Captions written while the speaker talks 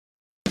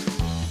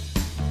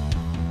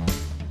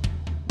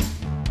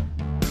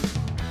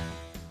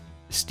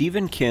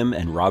Stephen Kim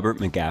and Robert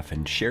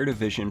McGaffin shared a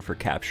vision for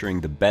capturing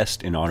the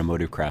best in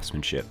automotive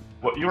craftsmanship.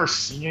 What you are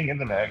seeing in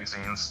the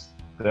magazines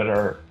that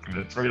are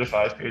 3 to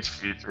 5 page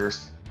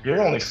features,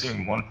 you're only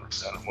seeing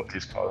 1% of what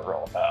these cars are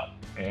all about.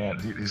 And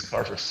these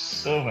cars are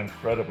so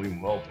incredibly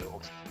well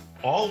built.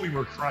 All we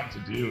were trying to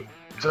do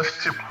is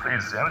just to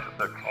present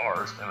the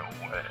cars in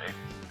a way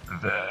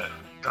that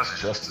does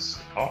justice to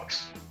the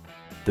cars.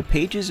 The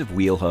pages of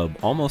Wheelhub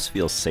almost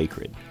feel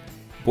sacred.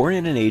 Born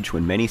in an age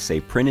when many say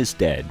print is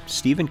dead,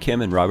 Stephen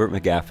Kim and Robert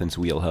McGaffin's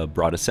Wheelhub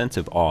brought a sense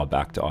of awe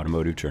back to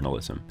automotive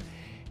journalism.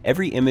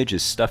 Every image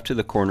is stuffed to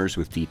the corners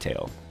with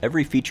detail.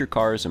 Every feature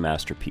car is a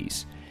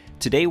masterpiece.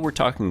 Today we're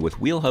talking with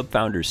Wheelhub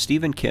founders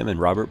Stephen Kim and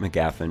Robert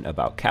McGaffin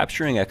about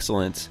capturing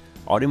excellence,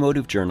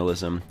 automotive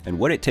journalism, and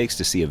what it takes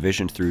to see a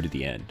vision through to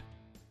the end.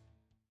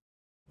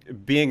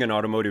 Being an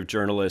automotive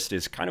journalist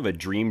is kind of a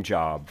dream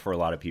job for a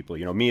lot of people.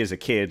 You know, me as a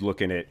kid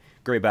looking at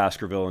Gray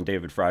Baskerville and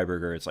David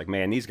Freiberger, it's like,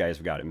 man, these guys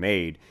have got it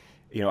made.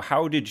 You know,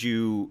 how did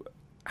you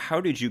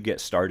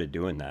get started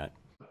doing that?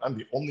 I'm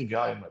the only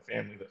guy in my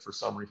family that for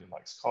some reason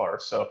likes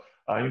cars. So,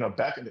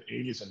 back in the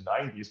 80s and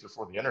 90s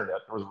before the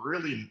internet, there was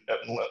really,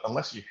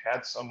 unless you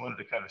had someone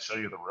to kind of show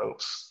you the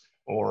ropes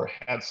or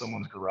had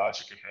someone's garage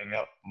you could hang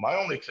out, my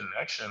only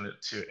connection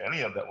to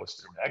any of that was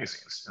through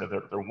magazines.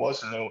 There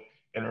was no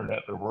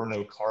internet, there were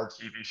no car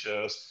TV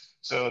shows.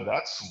 So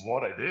that's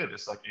what I did.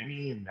 It's like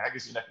any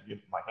magazine I could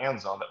get my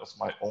hands on, that was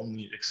my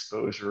only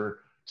exposure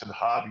to the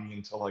hobby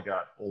until I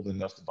got old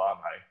enough to buy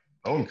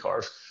my own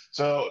cars.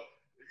 So,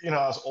 I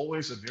was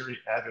always a very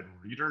avid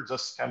reader,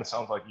 just kind of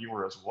sounds like you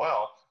were as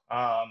well.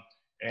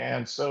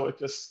 And so it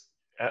just,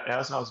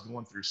 as I was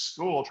going through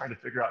school, trying to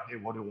figure out, hey,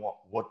 what do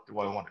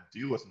I want to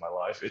do with my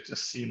life? It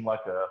just seemed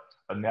like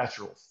a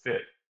natural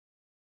fit.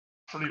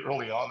 Pretty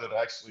early on that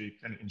I actually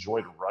kind of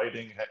enjoyed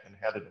writing and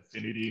had an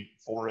affinity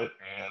for it.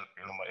 And,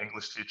 my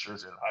English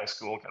teachers in high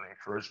school kind of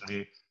encouraged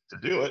me to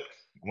do it.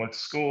 Went to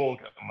school,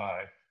 got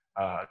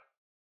my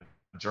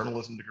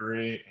journalism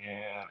degree,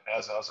 and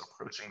as I was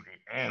approaching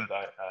the end,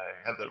 I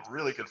had the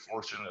really good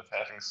fortune of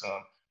having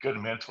some good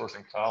mentors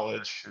in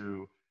college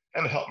who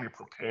kind of helped me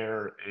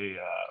prepare a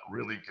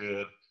really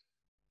good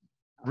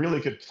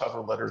cover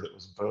letter that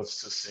was both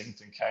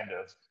succinct and kind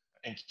of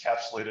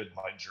encapsulated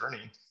my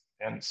journey,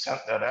 and sent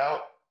that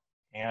out.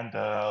 And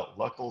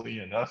luckily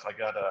enough, I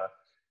got a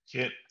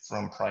hit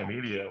from Prime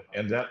Media,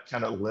 and that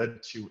kind of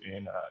led to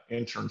an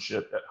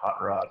internship at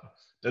Hot Rod.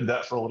 Did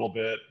that for a little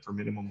bit for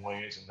minimum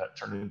wage, and that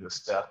turned into a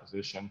staff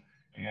position.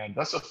 And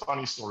that's a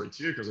funny story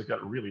too, because I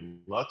got really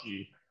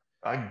lucky.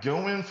 I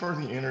go in for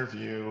the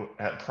interview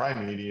at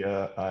Prime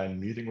Media. I'm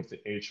meeting with the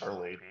HR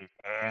lady,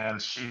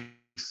 and she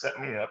set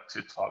me up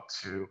to talk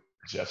to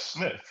Jeff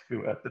Smith,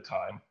 who at the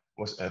time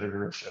was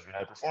editor of Chevy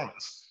High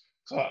Performance.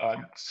 So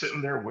I'm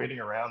sitting there waiting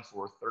around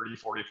for 30,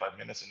 45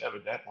 minutes, and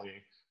evidently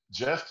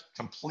Jeff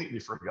completely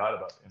forgot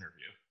about the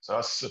interview. So I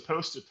was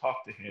supposed to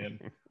talk to him,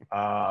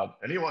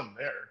 and he wasn't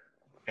there.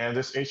 And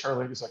this HR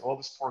lady's like, well,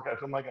 this poor guy,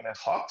 who am I going to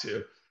talk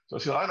to? So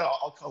she said, I know,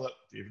 I'll call up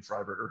David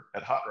Freiberger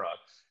at Hot Rod.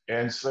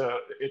 And so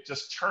it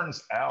just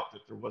turns out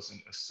that there was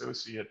an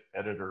associate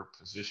editor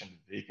position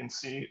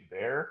vacancy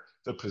there.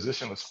 The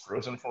position was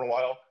frozen for a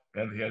while,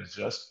 and they had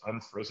just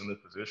unfrozen the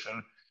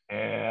position.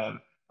 And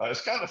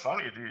it's kind of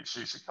funny.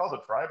 She calls it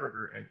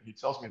Freiberger, and he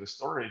tells me the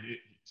story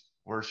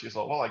where she's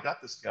like, well, I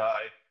got this guy.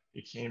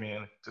 He came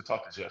in to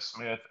talk to Jeff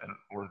Smith, and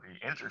we're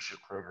the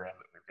internship program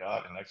that we've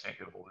got, and I can't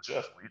get a hold of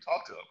Jeff. Will you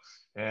talk to him?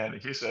 And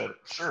he said,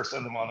 sure,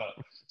 send him on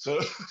up. So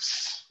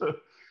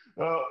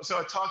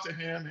I talked to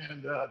him,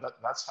 and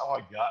that's how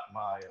I got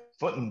my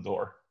foot in the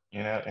door.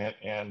 And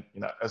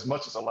as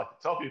much as I like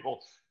to tell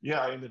people, yeah,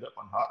 I ended up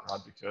on Hot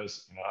Rod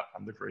because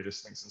I'm the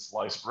greatest thing since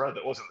sliced bread.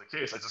 That wasn't the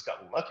case. I just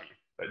got lucky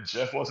that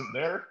Jeff wasn't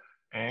there,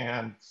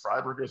 and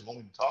Freiberger was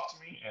willing to talk to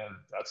me, and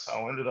that's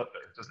how I ended up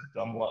there. Just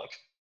dumb luck.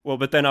 Well,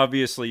 but then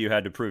obviously you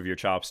had to prove your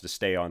chops to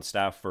stay on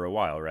staff for a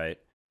while, right?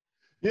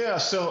 Yeah,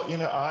 so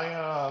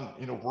I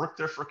worked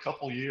there for a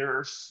couple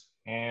years,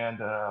 and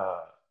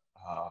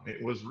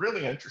it was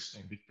really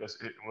interesting because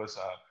it was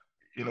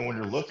when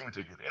you're looking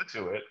to get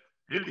into it,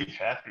 you'd be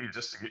happy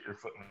just to get your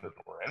foot in the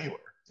door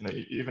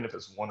anywhere. Even if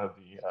it's one of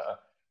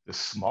the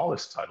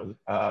smallest titles.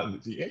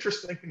 The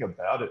interesting thing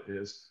about it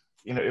is,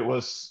 it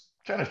was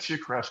kind of two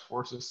crash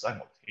courses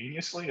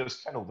simultaneously. It was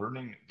kind of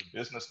learning the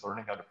business,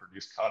 learning how to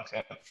produce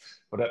content,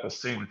 but at the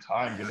same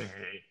time getting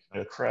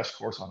a crash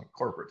course on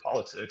corporate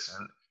politics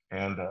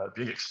and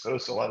being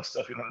exposed to a lot of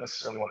stuff you don't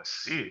necessarily want to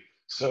see.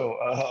 So,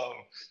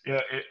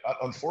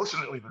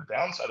 unfortunately, the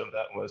downside of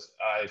that was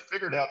I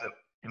figured out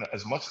that,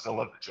 as much as I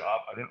loved the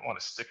job, I didn't want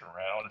to stick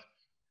around.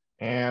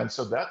 And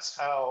so that's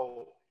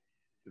how,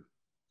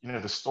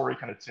 the story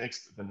kind of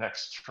takes the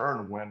next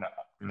turn when,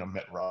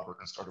 met Robert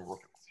and started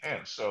working with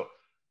him. So,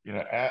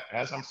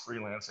 as I'm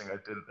freelancing, I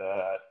did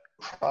that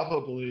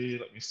probably,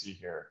 let me see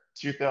here,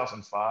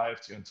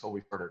 2005 to until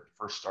we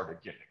first started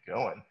getting it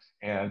going.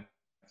 And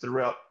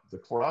throughout the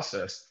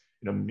process,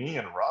 me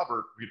and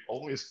Robert, we'd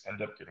always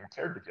end up getting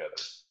paired together.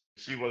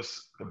 He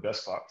was the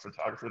best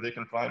photographer they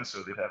can find, so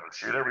they'd have him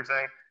shoot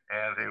everything.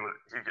 and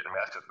he'd get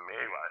matched with me.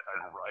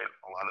 I'd write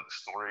a lot of the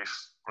stories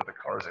for the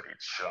cars that he'd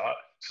shot.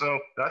 So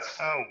that's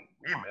how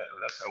we met,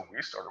 and that's how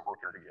we started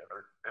working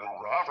together. And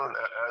Robert,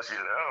 as you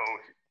know,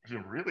 he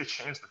really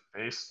changed the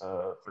face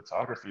of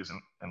photography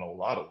in a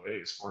lot of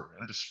ways for our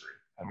industry.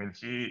 I mean,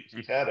 he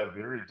had a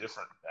very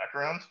different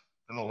background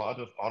than a lot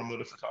of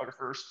automotive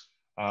photographers.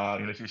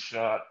 He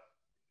shot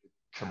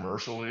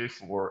commercially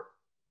for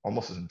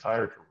almost his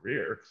entire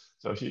career.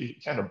 So he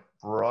kind of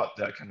brought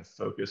that kind of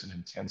focus and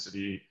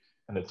intensity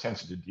and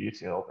attention to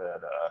detail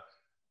that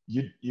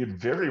you'd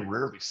very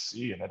rarely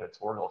see in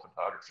editorial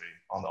photography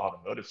on the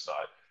automotive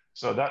side.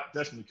 So that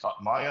definitely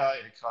caught my eye,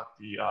 and it caught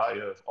the eye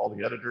of all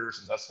the editors,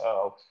 and that's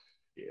how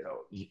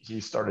he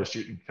started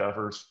shooting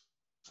covers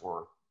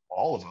for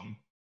all of them.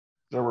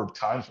 There were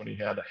times when he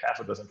had a half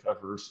a dozen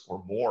covers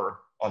or more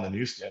on the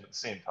newsstand at the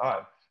same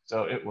time.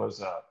 So it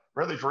was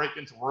really great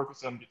getting to work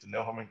with him, get to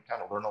know him, and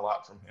kind of learn a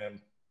lot from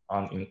him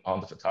on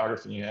the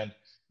photography end.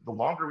 The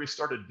longer we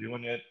started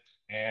doing it,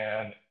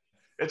 and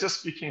it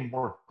just became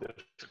more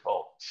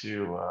difficult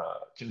to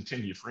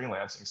continue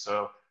freelancing.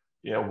 So,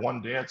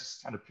 one day I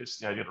just kind of pitched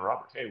the idea to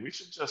Robert, hey, we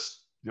should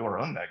just do our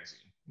own magazine.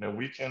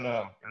 We can,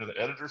 the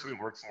editors we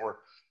work for,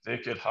 they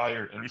could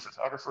hire any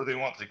photographer they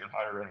want, they can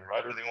hire any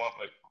writer they want,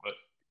 but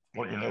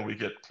well, we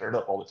get paired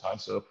up all the time.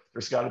 So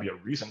there's got to be a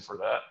reason for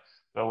that.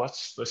 So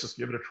let's just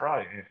give it a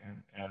try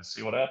and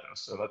see what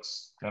happens. So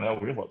that's kind of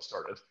how Wheel Hub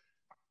started.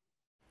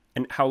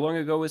 And how long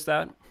ago was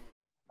that?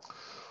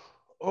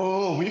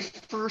 Oh, we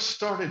first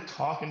started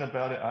talking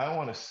about it, I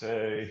want to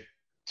say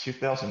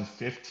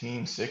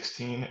 2015,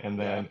 16, and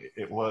then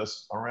it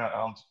was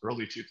around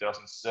early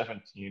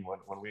 2017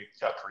 when we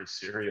got pretty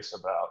serious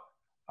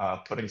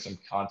about putting some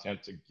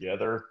content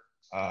together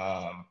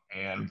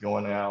and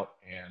going out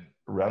and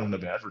rounding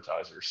up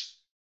advertisers.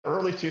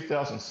 Early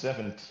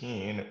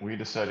 2017, we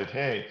decided,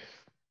 hey,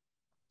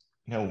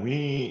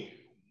 we've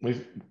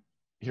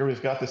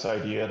got this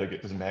idea to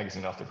get this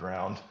magazine off the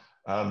ground.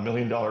 $1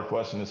 million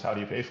question is, how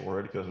do you pay for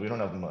it? Because we don't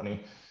have the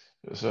money.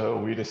 So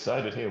we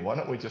decided, hey, why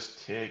don't we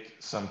just take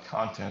some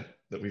content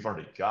that we've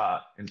already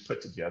got and put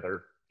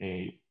together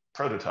a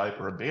prototype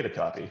or a beta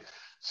copy.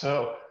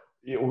 So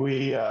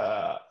we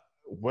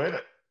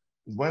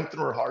went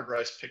through our hard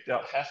drives, picked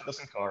out half a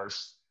dozen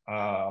cars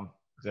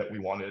that we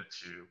wanted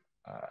to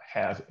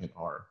have in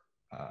our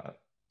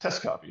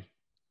test copy,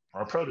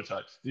 our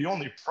prototype. The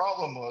only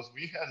problem was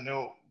we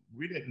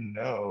didn't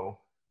know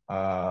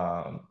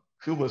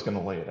who was going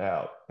to lay it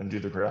out and do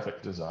the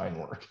graphic design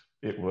work.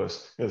 It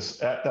was because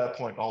at that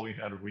point, all we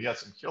had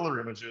some killer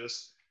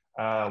images,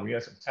 we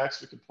had some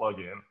text we could plug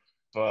in,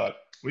 but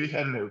we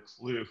had no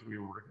clue who we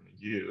were going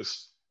to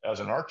use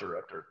as an art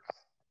director.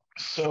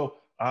 So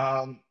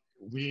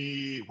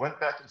we went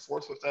back and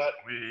forth with that.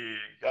 We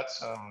got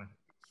some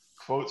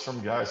quotes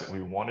from guys that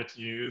we wanted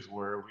to use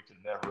where we could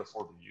never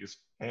afford to use.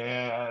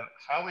 And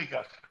how we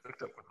got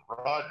hooked up with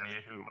Rodney,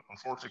 who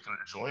unfortunately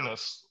couldn't join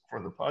us for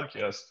the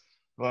podcast,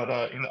 but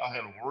I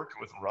had worked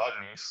with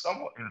Rodney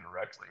somewhat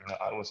indirectly.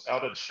 I was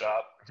out at a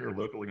shop here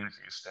locally in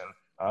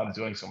Houston,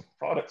 doing some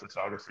product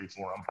photography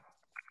for them,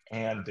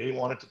 and they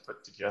wanted to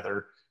put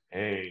together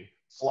a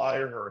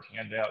flyer or a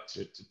handout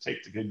to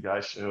take to good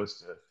guy shows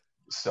to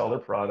sell their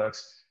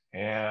products.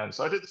 And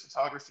so I did the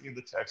photography and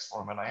the text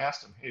for him, and I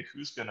asked him, hey,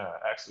 who's going to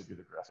actually do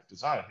the graphic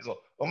design? He's like,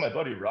 oh, my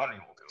buddy Rodney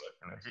will do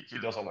it. He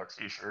does all our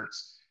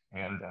T-shirts,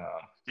 and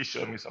he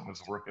showed me some of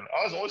his work, and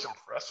I was always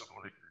impressed with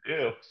what he could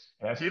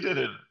do. And he did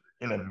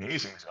an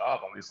amazing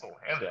job on these little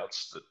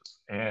handouts.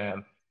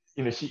 And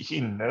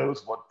he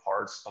knows what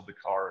parts of the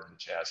car and the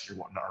chassis or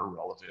whatnot are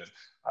relevant.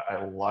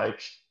 I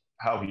like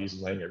how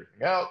he's laying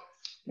everything out.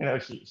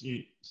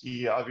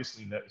 He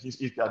obviously knows,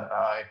 he's got an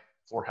eye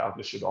for how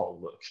this should all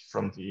look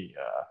from the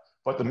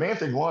but the main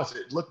thing was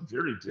it looked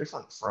very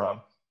different from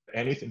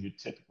anything you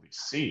typically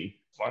see.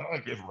 Why don't I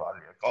give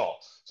Rodney a call?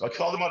 So I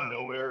called him out of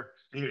nowhere.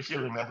 He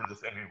remembered the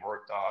thing he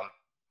worked on.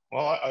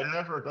 Well, I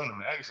never done a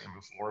magazine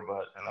before,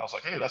 and I was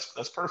like, hey,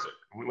 that's perfect.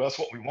 That's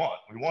what we want.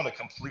 We want a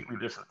completely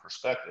different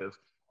perspective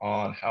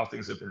on how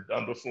things have been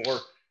done before.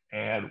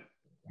 And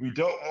we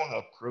don't want to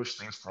approach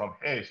things from,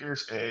 hey,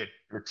 here's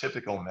your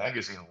typical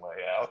magazine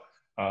layout.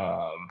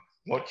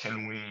 What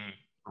can we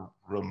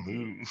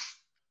remove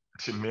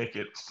to make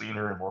it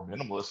cleaner and more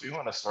minimalist? We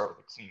want to start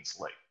with a clean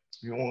slate.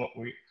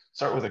 We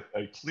start with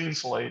a clean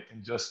slate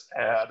and just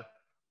add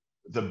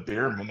the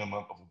bare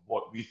minimum of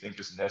what we think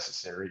is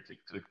necessary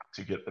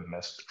to get the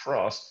message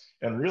across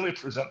and really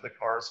present the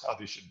cars how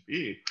they should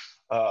be.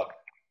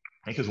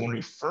 Because when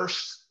I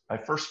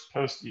first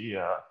posted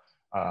the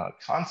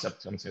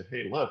concept to him and said,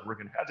 hey, look, we're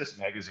going to have this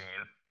magazine.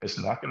 It's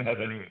not going to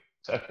have any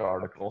tech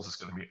articles. It's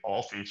going to be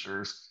all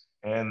features.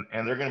 And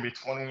they're going to be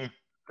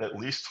at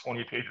least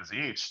 20 pages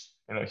each.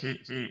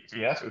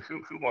 He asked me,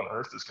 who on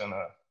earth is going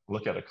to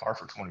look at a car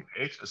for 20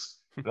 pages?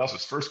 That was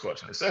his first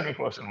question. The second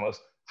question was,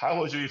 how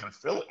would you even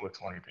fill it with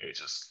 20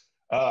 pages?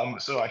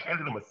 So I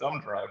handed him a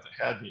thumb drive that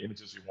had the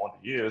images we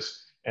wanted to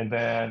use. And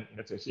then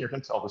to hear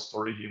him tell the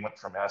story, he went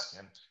from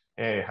asking,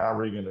 hey, how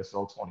are we going to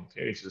fill 20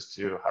 pages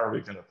to how are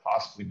we going to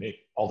possibly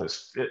make all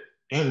this fit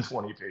in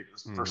 20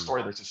 pages per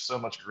story. There's just so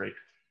much great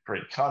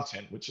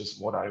content, which is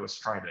what I was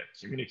trying to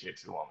communicate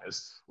to them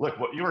is, look,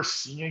 what you are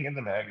seeing in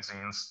the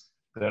magazines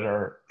that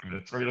are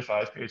 3 to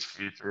 5 page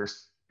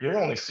features, you're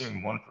only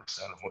seeing 1%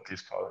 of what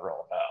these cars are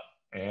all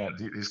about. And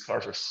these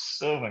cars are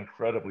so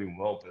incredibly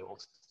well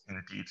built and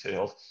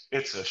detailed.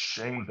 It's a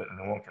shame that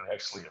no one can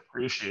actually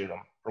appreciate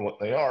them for what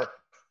they are,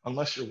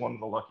 unless you're one of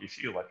the lucky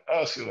few like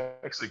us who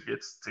actually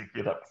gets to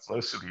get up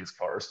close to these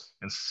cars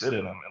and sit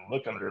in them and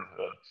look under the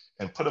hood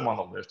and put them on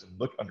the lift and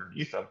look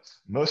underneath them.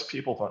 Most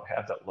people don't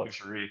have that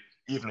luxury,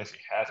 even if you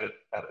have it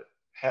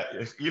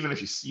even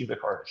if you see the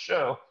car at a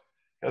show,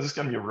 because it's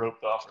going to be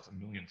roped off with a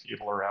million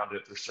people around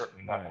it. They're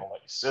certainly not going to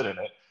let you sit in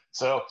it.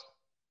 So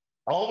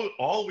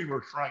all we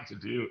were trying to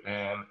do,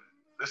 and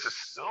this is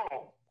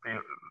still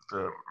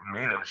the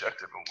main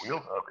objective of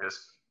Wheel Hub,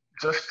 is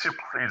just to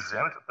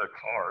present the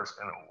cars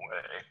in a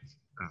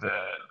way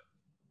that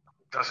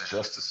does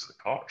justice to the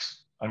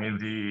cars. I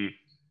mean,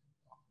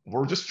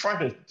 we're just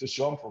trying to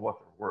show them for what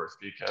they're worth,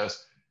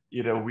 because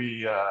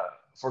we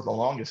for the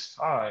longest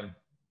time,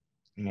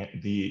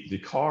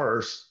 the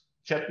cars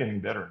kept getting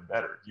better and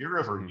better year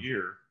over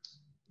year.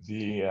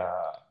 The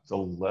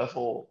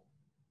level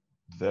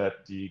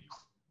that the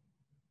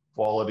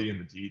quality and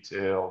the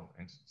detail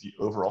and the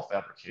overall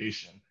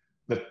fabrication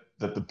that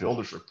the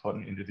builders are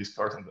putting into these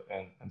cars,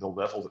 and the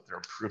level that they're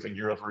improving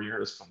year over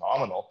year is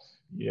phenomenal.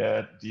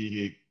 Yet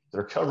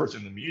their coverage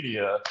in the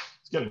media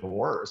is getting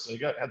worse. So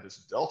had this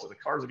delta. The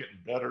cars are getting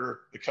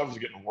better, the covers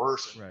are getting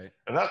worse,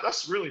 and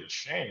that's really a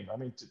shame. I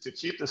mean, to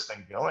keep this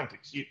thing going, to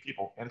keep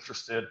people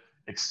interested,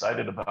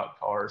 excited about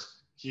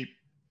cars,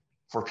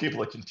 for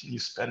people to continue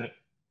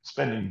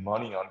spending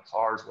money on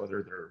cars,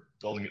 whether they're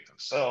building it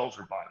themselves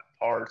or buying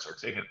parts or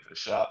taking it to the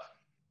shop.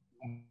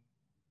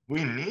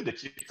 We need to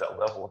keep that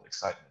level of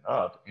excitement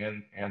up.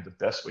 And the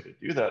best way to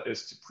do that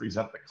is to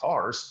present the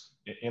cars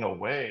in a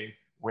way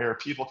where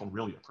people can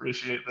really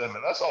appreciate them.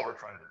 And that's all we're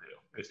trying to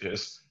do,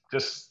 is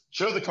just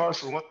show the cars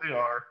for what they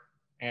are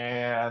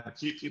and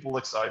keep people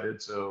excited,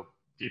 so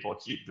people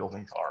keep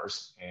building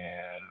cars,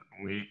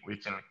 and we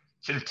can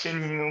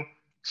continue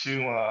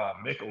to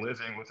make a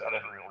living without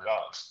having real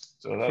jobs.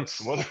 So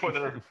that's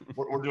whether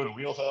we're doing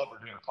Wheel Hub, or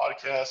doing a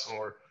podcast,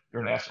 or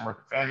you're an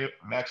aftermarket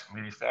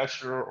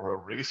manufacturer, or a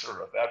racer,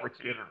 or a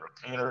fabricator, or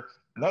a painter.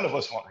 None of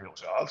us want real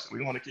jobs.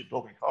 We want to keep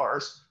building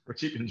cars or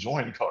keep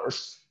enjoying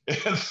cars.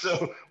 And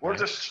so we're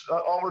just,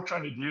 all we're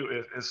trying to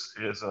do is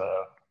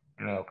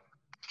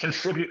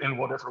contribute in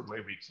whatever way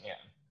we can.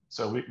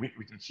 So we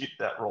can keep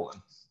that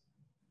rolling.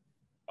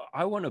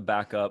 I want to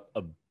back up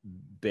a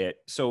bit.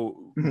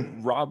 So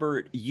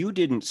Robert, you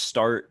didn't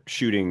start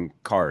shooting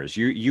cars.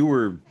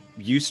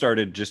 You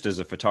started just as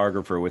a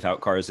photographer without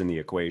cars in the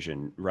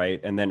equation,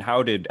 right? And then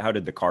how did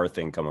the car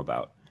thing come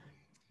about?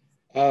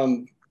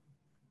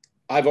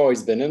 I've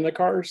always been into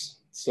cars.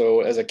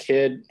 So as a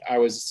kid, I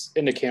was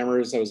into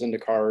cameras. I was into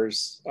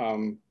cars.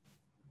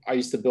 I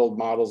used to build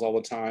models all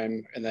the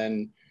time. And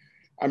then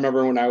I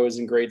remember when I was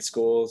in grade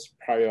school, it's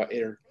probably about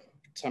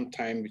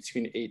sometime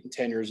between 8 and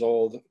 10 years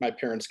old, my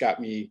parents got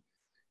me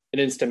an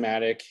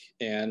Instamatic,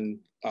 and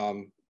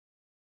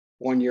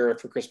one year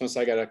for Christmas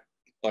I got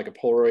a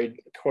Polaroid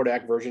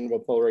Kodak version of a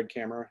Polaroid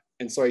camera,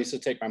 and so I used to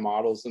take my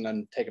models and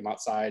then take them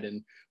outside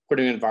and put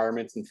them in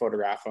environments and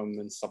photograph them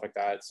and stuff like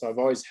that. So I've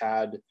always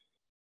had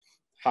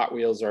Hot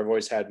Wheels, or I've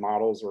always had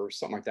models or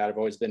something like that. I've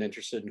always been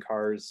interested in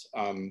cars,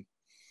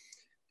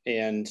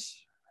 and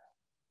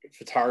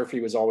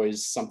photography was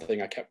always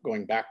something I kept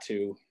going back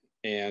to.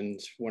 And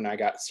when I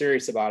got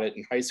serious about it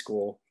in high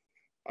school,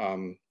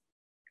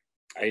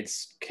 I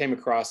came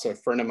across a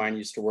friend of mine who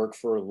used to work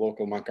for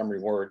local Montgomery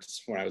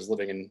Wards when I was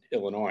living in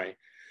Illinois.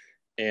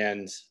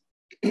 And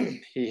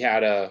he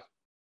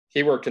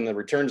worked in the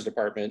returns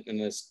department, and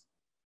this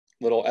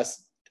little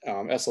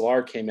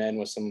SLR came in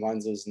with some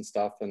lenses and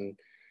stuff, and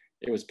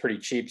it was pretty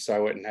cheap. So I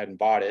went and hadn't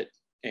bought it.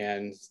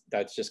 And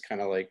that's just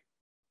kind of like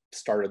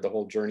started the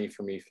whole journey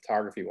for me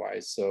photography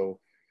wise. So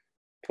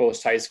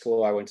post high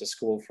school, I went to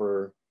school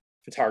for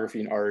photography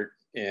and art,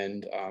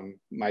 and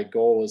my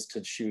goal was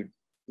to shoot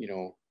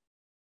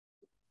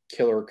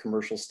killer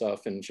commercial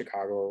stuff in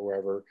Chicago or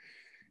wherever.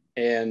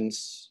 And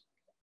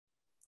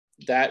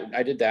that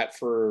I did that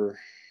for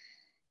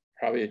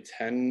probably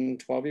 10,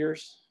 12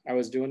 years. I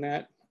was doing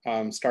that.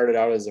 Started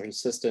out as an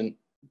assistant,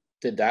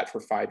 did that for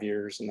 5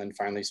 years, and then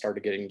finally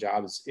started getting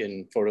jobs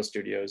in photo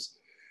studios.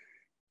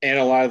 And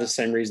a lot of the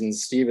same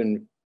reasons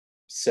Steven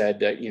said,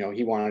 that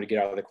he wanted to get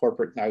out of the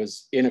corporate. I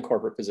was in a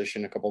corporate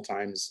position a couple of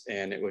times,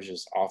 and it was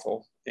just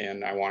awful,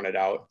 and I wanted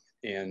out.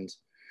 And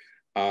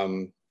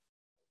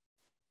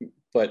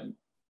but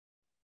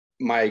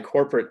my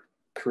corporate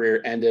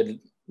career ended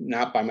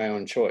not by my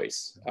own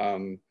choice.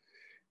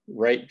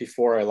 Right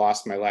before I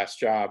lost my last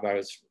job, I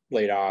was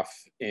laid off,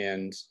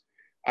 and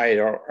I had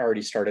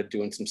already started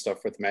doing some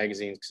stuff with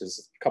magazines,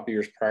 because a couple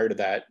years prior to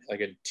that, like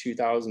in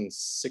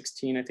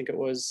 2016, I think it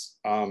was,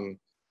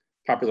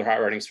 Popular Hot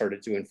Rodding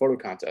started doing photo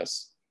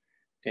contests.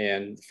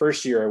 And the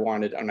first year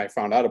I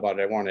found out about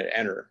it, I wanted to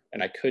enter,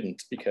 and I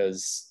couldn't,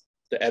 because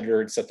the editor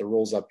had set the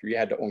rules up. You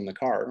had to own the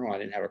car. Well, I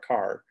didn't have a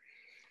car.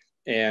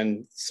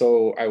 And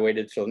so I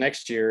waited till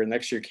next year, and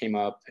next year came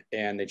up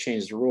and they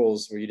changed the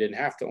rules where you didn't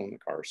have to own the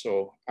car.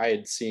 So I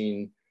had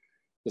seen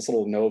this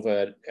little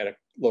Nova at a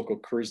local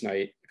cruise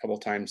night a couple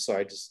of times. So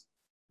I just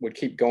would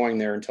keep going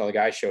there until a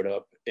guy showed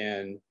up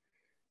and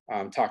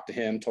talked to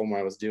him, told him what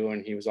I was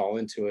doing. He was all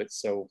into it.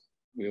 So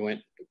we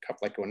went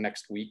one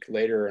next week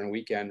later on a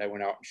weekend, I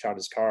went out and shot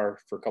his car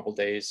for a couple of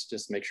days,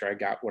 just to make sure I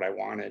got what I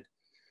wanted,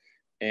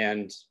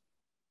 and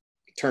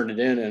turned it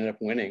in and ended up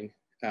winning.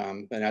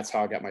 And that's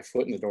how I got my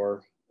foot in the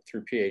door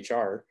through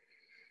PHR.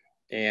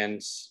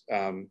 And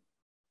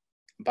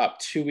about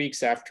 2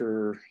 weeks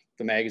after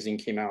the magazine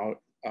came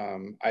out,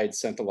 I had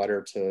sent a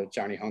letter to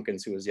Johnny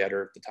Hunkins, who was the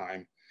editor at the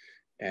time,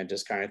 and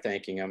just kind of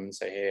thanking him and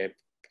say, hey,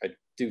 I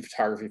do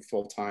photography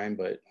full time,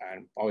 but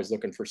I'm always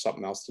looking for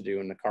something else to do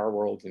in the car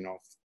world. You know,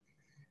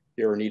 if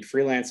you ever need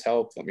freelance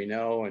help, let me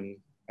know. And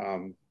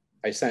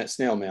I sent it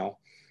snail mail.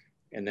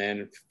 And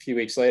then a few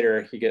weeks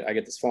later, I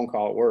get this phone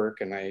call at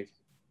work, and I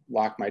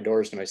lock my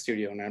doors to my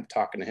studio, and I'm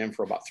talking to him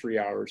for about 3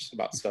 hours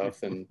about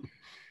stuff. And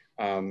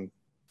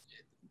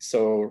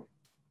so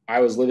I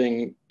was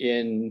living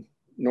in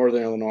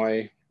Northern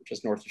Illinois,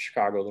 just north of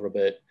Chicago a little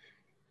bit.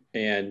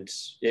 And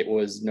it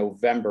was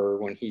November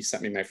when he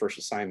sent me my first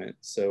assignment.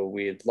 So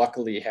we had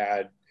luckily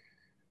had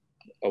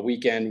a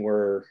weekend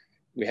where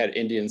we had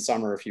Indian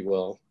summer, if you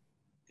will.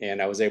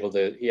 And I was able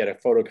to, he had a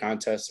photo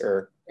contest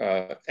or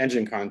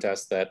engine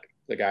contest that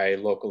the guy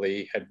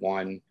locally had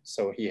won.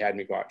 So he had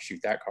me go out and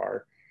shoot that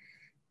car.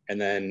 And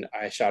then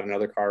I shot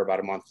another car about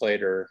a month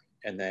later.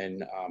 And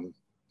then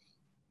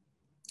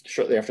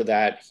shortly after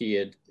that, he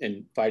had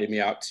invited me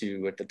out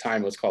to, at the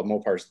time it was called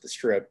Mopars at the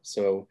Strip.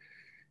 So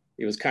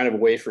it was kind of a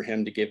way for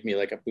him to give me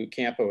like a boot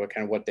camp of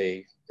kind of what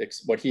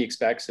he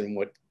expects and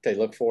what they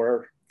look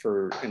for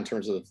in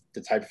terms of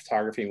the type of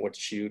photography and what to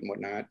shoot and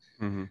whatnot.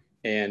 Mm-hmm.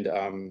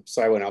 And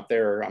so I went out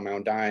there on my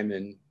own dime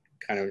and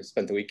kind of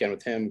spent the weekend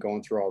with him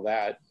going through all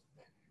that,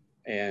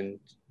 and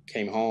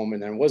came home.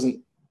 And then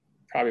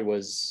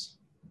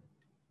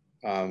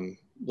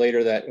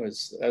later, that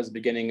was the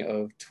beginning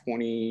of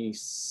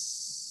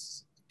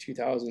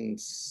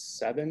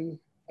 2007,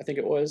 I think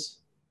it was.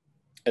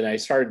 And I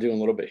started doing a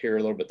little bit here, a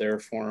little bit there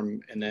for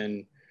him. And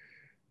then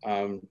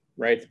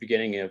right at the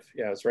beginning of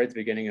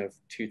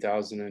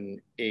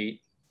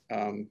 2008,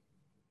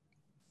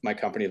 my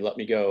company let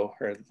me go,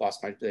 or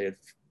they had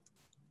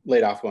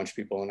laid off a bunch of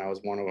people, and I was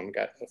one of them,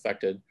 got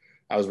affected.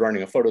 I was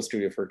running a photo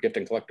studio for a gift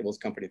and collectibles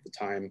company at the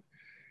time.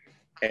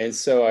 And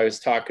so I was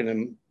talking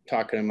to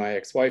my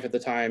ex-wife at the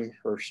time,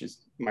 or she's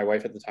my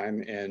wife at the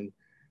time, and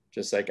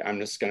just like, I'm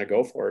just going to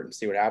go for it and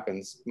see what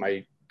happens.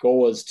 My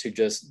goal was to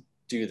just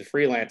do the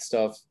freelance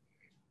stuff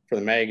for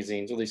the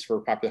magazines, at least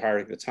for Popular Hire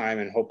at the time,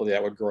 and hopefully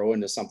that would grow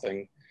into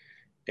something.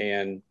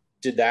 And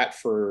did that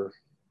started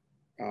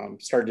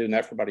doing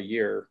that for about a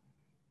year.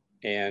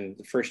 And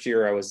the first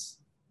year I was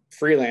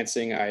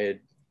freelancing,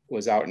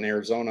 was out in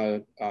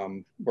Arizona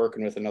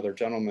working with another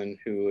gentleman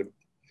who had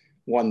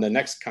won the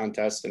next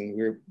contest,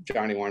 and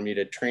Johnny wanted me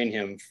to train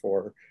him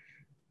for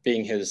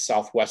being his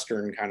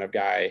Southwestern kind of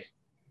guy.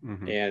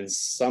 Mm-hmm. And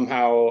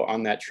somehow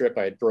on that trip,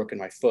 I had broken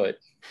my foot,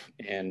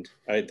 and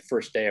the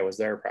first day I was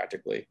there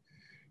practically.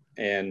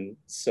 And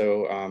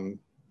so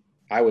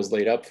I was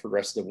laid up for the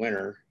rest of the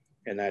winter,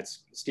 and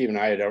that's Steve and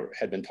I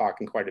had been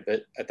talking quite a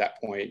bit at that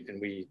point,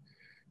 and we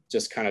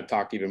just kind of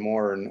talked even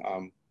more. And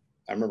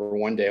I remember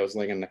one day I was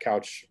laying on the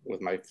couch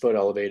with my foot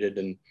elevated,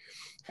 and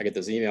I get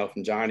this email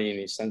from Johnny, and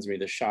he sends me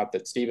this shot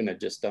that Steven had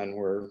just done,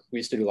 where we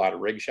used to do a lot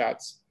of rig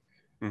shots,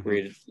 mm-hmm. where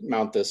you'd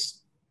mount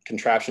this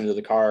contraption to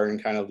the car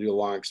and kind of do a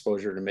long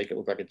exposure to make it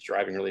look like it's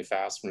driving really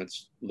fast when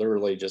it's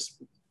literally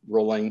just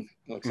rolling,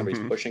 like somebody's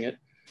mm-hmm. pushing it.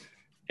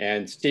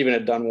 And Steven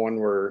had done one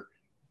where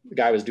the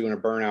guy was doing a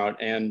burnout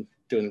and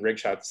doing the rig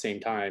shot at the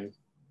same time.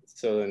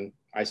 So then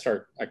I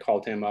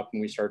called him up,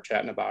 and we started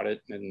chatting about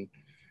it. And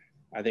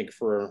I think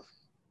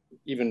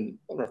even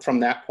from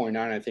that point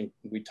on, I think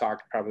we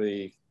talked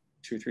probably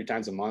 2-3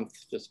 times a month,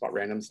 just about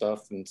random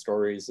stuff and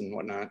stories and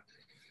whatnot.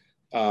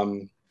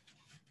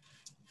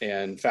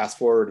 And fast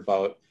forward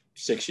about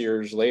 6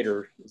 years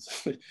later,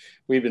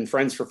 we've been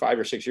friends for 5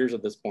 or 6 years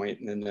at this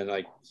point. And then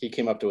like he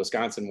came up to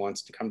Wisconsin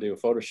once to come do a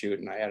photo shoot,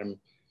 and I had him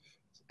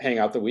hang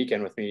out the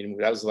weekend with me. And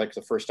that was like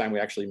the first time we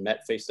actually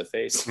met face to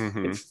face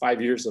in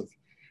 5 years of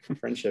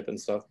friendship and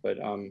stuff. But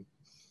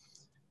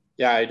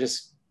yeah,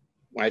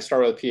 when I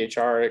started with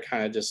PHR, it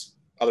kind of just,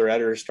 other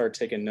editors started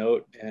taking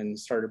note and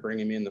started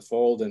bringing me in the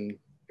fold. And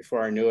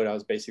before I knew it, I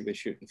was basically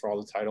shooting for all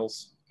the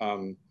titles.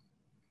 There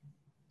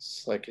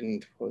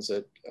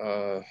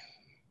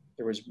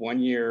was 1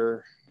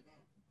 year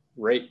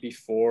right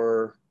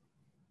before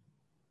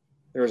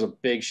there was a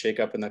big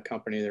shakeup in the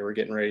company. They were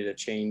getting ready to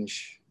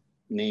change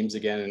names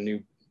again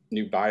and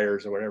new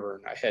buyers or whatever.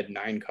 And I had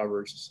 9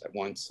 covers at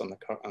once on the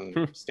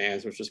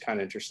stands, which was kind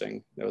of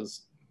interesting. That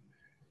was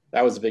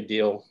a big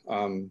deal.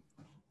 I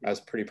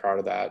was pretty proud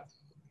of that.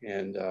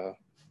 And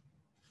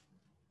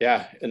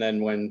yeah, and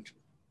then when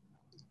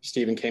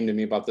Steven came to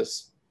me about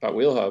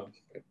Wheel Hub,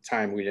 at the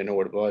time we didn't know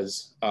what it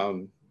was.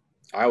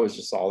 I was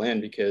just all in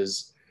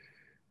because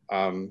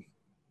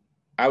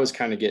I was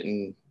kind of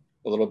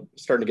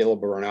starting to get a little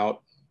burnt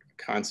out,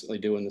 constantly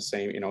doing the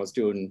same. I was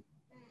doing,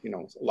 a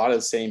lot of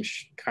the same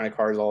kind of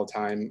cars all the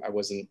time. I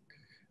wasn't,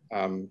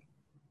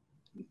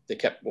 they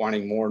kept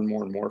wanting more and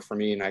more and more from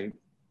me. And I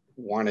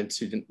wanted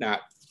to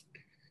not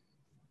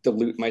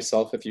dilute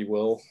myself, if you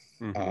will.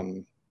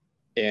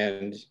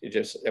 And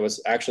it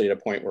was actually at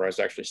a point where I was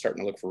actually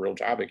starting to look for a real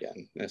job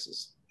again. This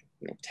is,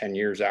 10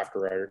 years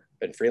after I've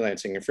been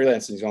freelancing, and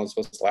freelancing is only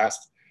supposed to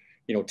last,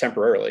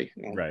 temporarily,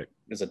 right.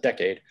 It's a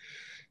decade.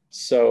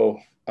 So,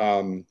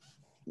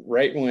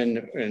 right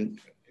when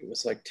it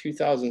was like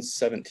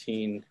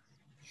 2017,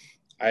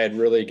 I had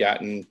really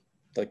gotten,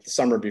 like the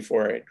summer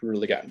before, I had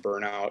really gotten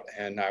burnt out,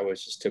 and I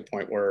was just to a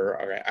point where,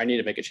 all right, I need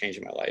to make a change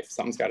in my life.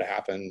 Something's got to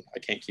happen. I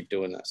can't keep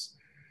doing this.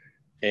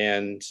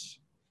 And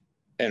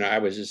I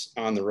was just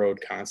on the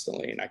road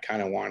constantly, and I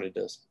kind of wanted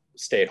to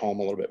stay at home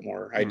a little bit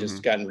more. I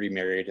just gotten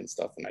remarried and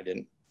stuff, and I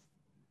didn't,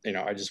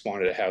 I just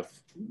wanted to have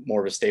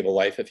more of a stable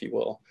life, if you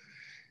will.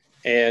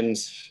 And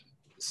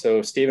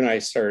so Steve and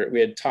I we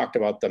had talked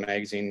about the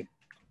magazine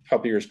a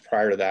couple years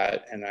prior to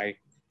that, and I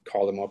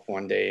called him up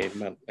one day,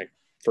 like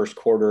first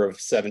quarter of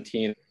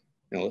 17,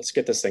 let's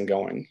get this thing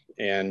going.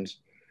 And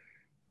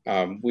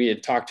we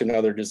had talked to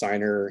another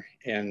designer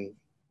and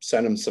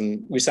sent him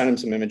some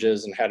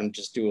images and had him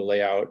just do a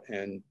layout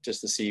and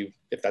just to see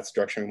if that's the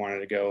direction we wanted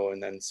to go.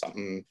 And then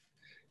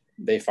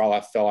they fell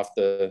off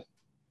the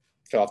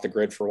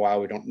grid for a while.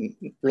 We don't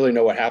really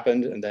know what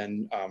happened. And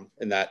then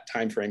in that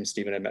time frame,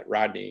 Stephen had met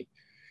Rodney,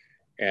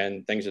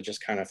 and things had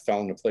just kind of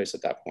fell into place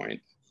at that point.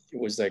 It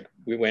was like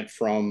we went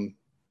from,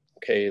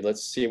 okay,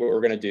 let's see what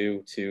we're going to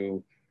do,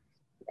 to,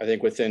 I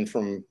think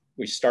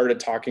we started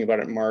talking about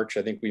it in March.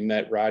 I think we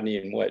met Rodney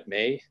in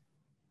May?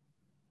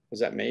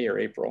 Was that May or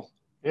April?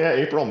 Yeah,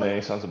 April,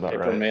 May sounds about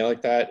right. April, May,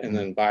 like that. And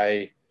then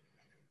by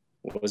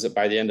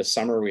the end of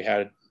summer, we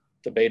had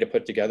the beta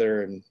put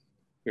together, and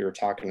we were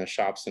talking to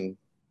shops and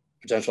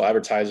potential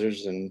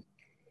advertisers in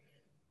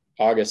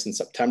August and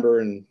September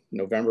and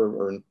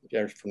November,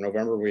 from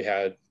November, we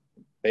had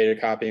beta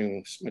copy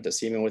and went to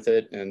SEMA with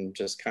it. And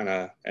just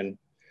and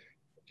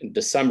in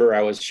December,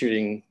 I was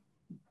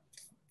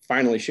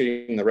finally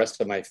shooting the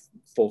rest of my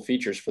full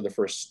features for the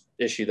first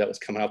issue that was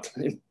coming out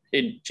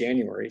in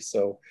January.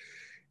 So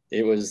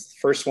it was, the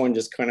first one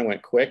just kind of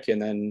went quick,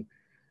 and then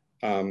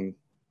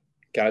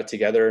got it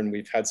together, and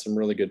we've had some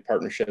really good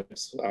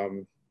partnerships.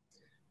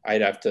 I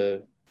have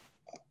to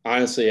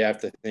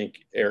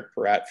thank Eric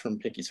Peratt from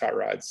Picky's Hot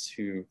Rods,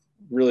 who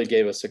really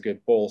gave us a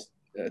good pull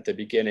at the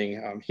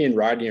beginning. He and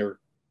Rodney are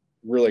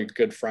really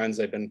good friends.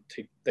 They've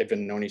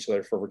been known each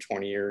other for over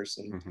 20 years.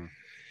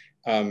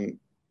 And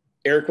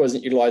Eric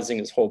wasn't utilizing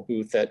his whole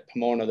booth at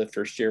Pomona the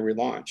first year we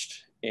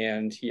launched,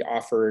 and he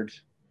offered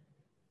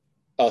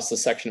us a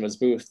section of his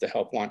booth to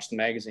help launch the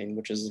magazine,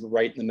 which is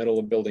right in the middle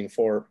of building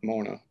 4 at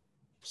Pomona.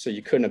 So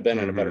you couldn't have been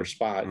in a better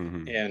spot.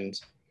 And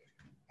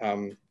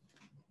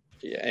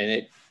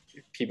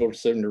people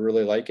seemed to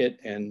really like it.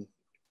 And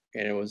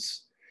it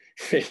was,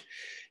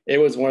 it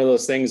was one of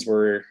those things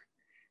where,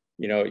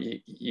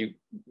 I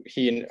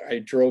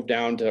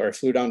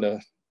flew down to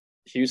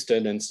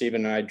Houston, and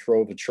Stephen and I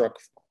drove a truck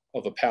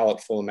of a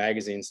pallet full of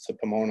magazines to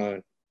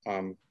Pomona.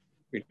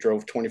 We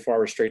drove 24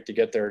 hours straight to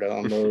get there to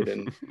unload.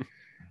 And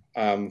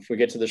if we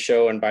get to the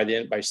show, and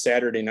by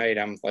Saturday night,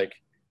 I'm like,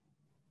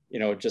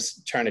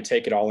 just trying to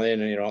take it all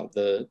in, and,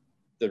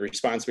 the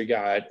response we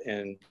got,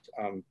 and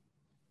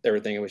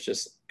everything, it was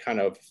just kind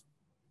of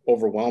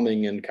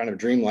overwhelming and kind of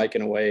dreamlike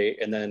in a way.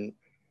 And then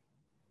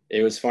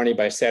it was funny,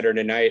 by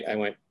Saturday night, I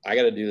went, I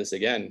got to do this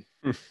again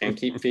and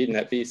keep feeding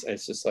that beast. And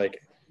it's just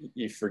like,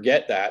 you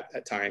forget that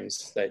at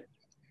times, that,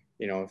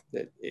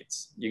 that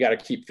you got to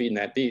keep feeding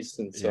that beast.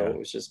 And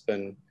so it's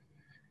been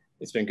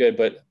good,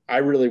 but I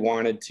really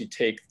wanted to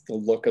take the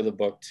look of the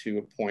book to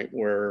a point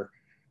where,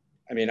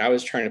 I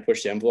was trying to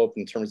push the envelope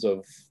in terms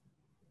of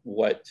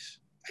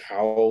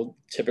how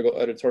typical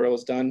editorial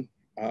is done,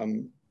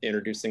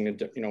 introducing,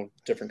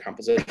 different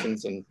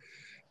compositions and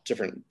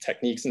different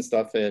techniques and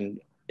stuff. And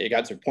it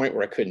got to a point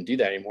where I couldn't do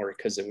that anymore,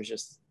 because it was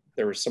just,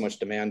 there was so much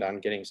demand on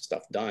getting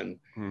stuff done,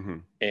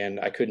 and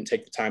I couldn't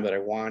take the time that I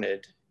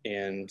wanted.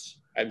 And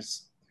I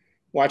was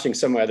watching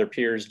some of my other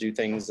peers do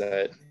things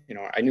that,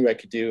 I knew I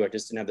could do. I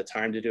just didn't have the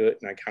time to do it.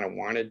 And I kind of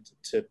wanted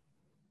to,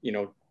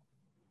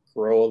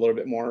 grow a little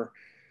bit more.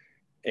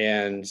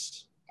 And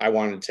I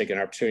wanted to take an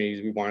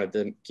opportunity. We wanted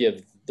to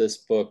give this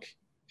book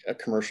a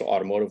commercial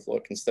automotive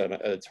look instead of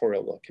an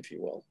editorial look, if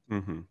you will.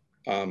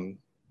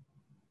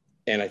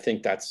 And I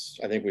think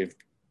we've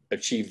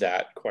achieved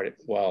that quite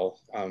well.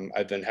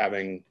 I've been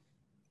having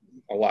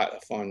a lot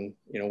of fun,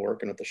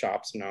 working with the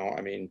shops now.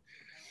 I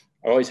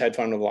always had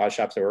fun with a lot of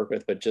shops I work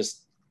with, but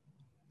just,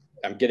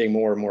 I'm getting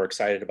more and more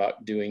excited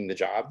about doing the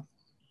job.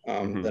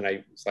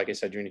 Then like I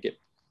said, you're going to get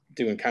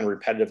doing kind of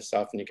repetitive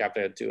stuff, and you have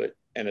to do it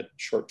in a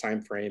short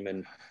time frame,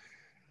 and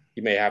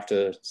you may have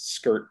to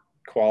skirt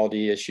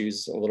quality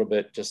issues a little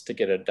bit just to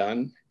get it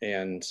done.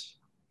 And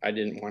I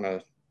didn't want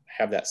to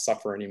have that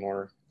suffer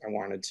anymore. I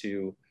wanted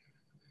to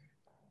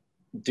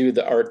do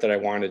the art that I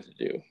wanted to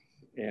do,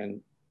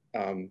 and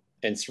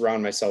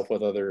surround myself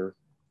with other,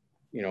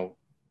 you know,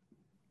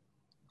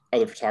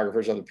 other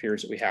photographers, other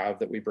peers that we have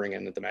that we bring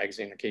in at the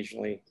magazine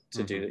occasionally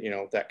to do, you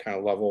know, that kind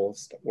of level of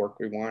work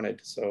we wanted.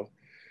 So,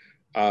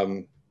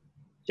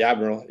 yeah,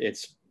 bro,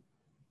 it's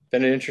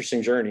been an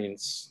interesting journey, and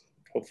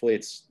hopefully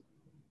it's,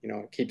 you know,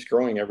 it keeps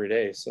growing every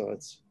day. So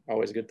it's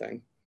always a good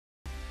thing.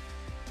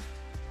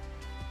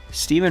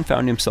 Steven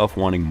found himself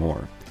wanting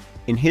more.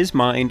 In his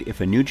mind,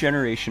 if a new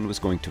generation was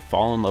going to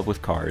fall in love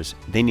with cars,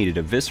 they needed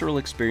a visceral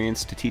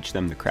experience to teach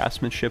them the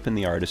craftsmanship and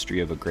the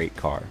artistry of a great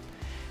car.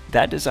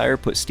 That desire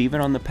put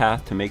Steven on the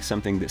path to make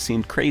something that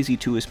seemed crazy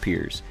to his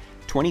peers.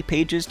 20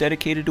 pages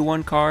dedicated to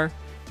one car?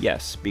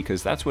 Yes,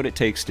 because that's what it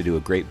takes to do a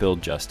great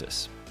build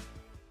justice.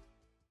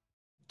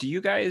 Do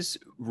you guys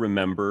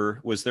remember,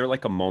 was there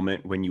like a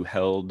moment when you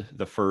held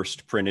the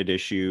first printed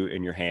issue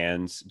in your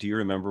hands? Do you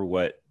remember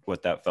what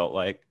that felt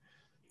like?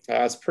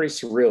 It's pretty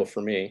surreal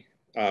for me.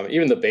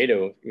 Even the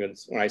Beto,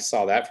 when I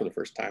saw that for the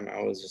first time,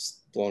 I was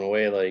just blown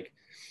away. Like,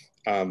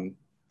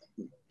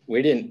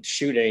 we didn't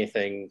shoot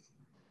anything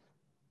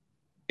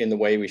in the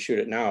way we shoot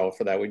it now.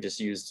 For that, we just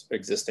used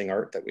existing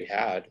art that we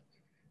had.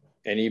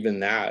 And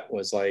even that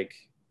was like,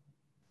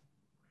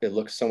 it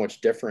looked so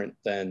much different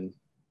than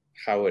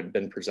how it had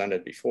been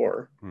presented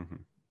before.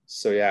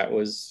 So yeah, it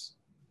was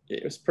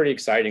pretty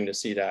exciting to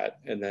see that.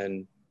 And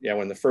then, yeah,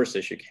 when the first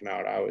issue came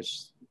out, I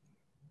was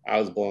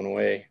blown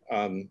away.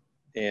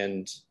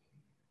 And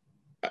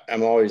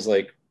I'm always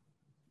like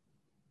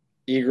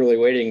eagerly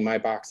waiting my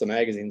box of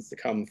magazines to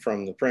come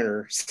from the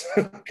printers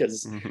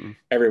because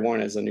every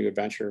one is a new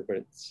adventure, but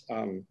it's,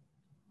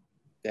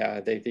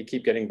 yeah, they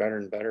keep getting better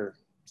and better.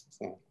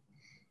 So.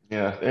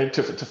 Yeah, and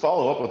to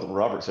follow up with what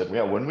Robert said,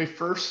 yeah, when we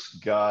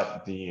first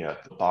got the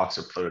box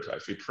of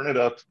prototypes, we printed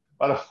up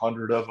about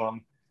 100 of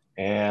them,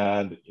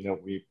 and you know,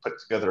 we put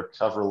together a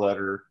cover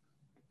letter,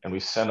 and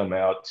we sent them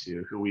out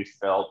to who we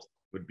felt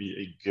would be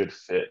a good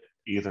fit,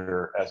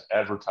 either as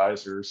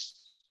advertisers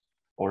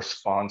or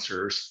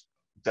sponsors.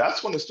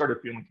 That's when it started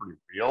feeling pretty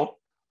real.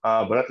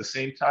 But at the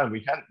same time,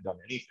 we hadn't done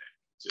anything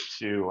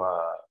to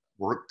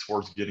work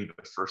towards getting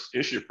the first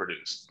issue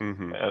produced,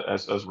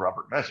 as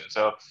Robert mentioned.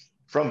 So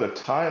from the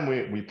time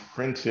we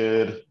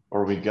printed,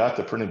 or we got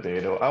the printed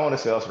Beto, I want to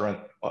say that was around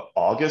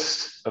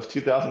August of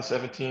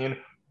 2017,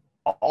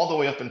 all the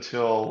way up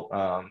until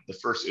the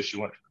first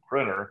issue went to the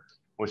printer,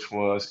 which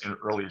was in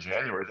early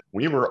January.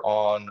 We were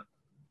on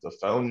the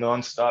phone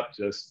nonstop,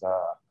 just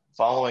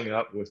following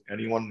up with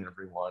anyone and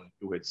everyone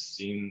who had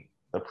seen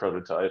the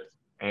prototype,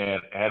 and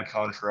ad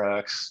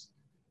contracts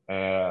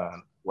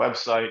and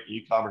website,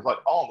 e-commerce, like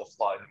all on the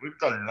fly. We've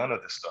done none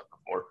of this stuff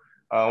before.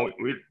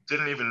 We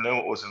didn't even know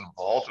what was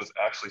involved with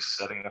actually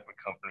setting up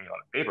a company on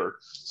paper.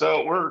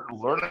 So we're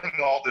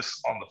learning all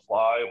this on the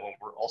fly while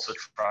we're also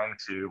trying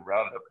to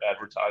round up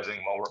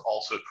advertising, while we're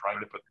also trying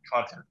to put the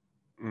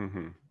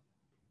content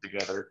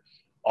together,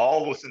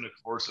 all within the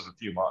course of a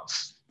few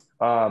months.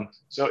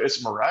 So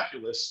it's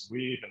miraculous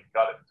we even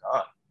got it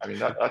done. I mean,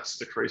 that's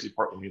the crazy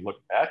part when we look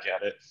back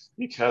at it,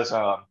 because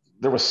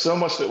there was so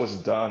much that was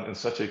done in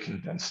such a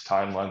condensed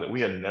timeline that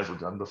we had never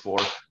done before.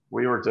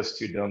 We were just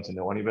too dumb to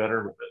know any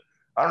better with it.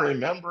 I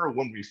remember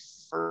when we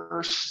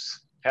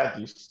first had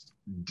the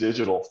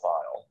digital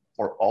file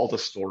for all the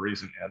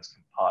stories and ads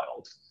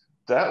compiled,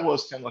 that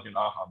was kind of like an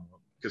aha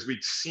moment, because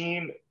we'd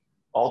seen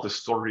all the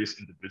stories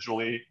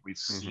individually, we'd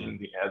seen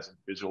the ads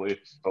individually,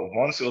 but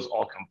once it was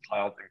all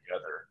compiled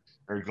together,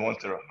 we were going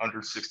through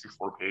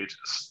 164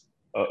 pages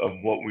of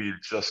what we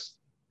just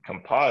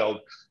compiled.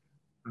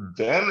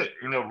 Then,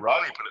 you know,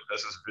 Rodney put it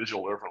as this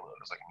visual overload.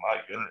 It's like,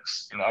 my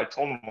goodness. You know, I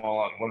told him all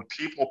along, when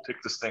people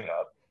pick this thing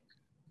up,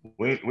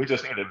 we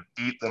just need to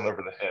beat them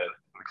over the head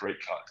with great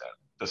content,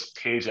 just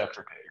page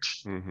after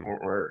page,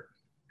 where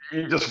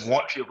you just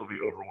want people to be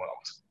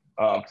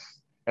overwhelmed.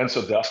 And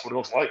so that's what it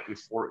was like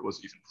before it was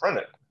even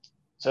printed.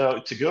 So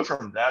to go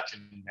from that to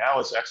now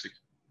it's actually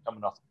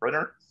coming off the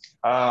printer,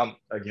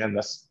 again,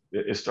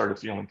 it started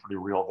feeling pretty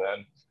real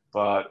then.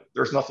 But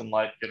there's nothing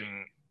like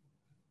getting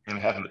and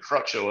having the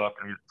truck show up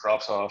and it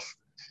drops off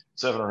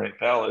 7 or 8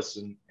 pallets,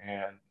 and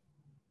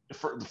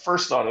the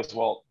first thought is,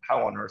 well,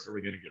 how on earth are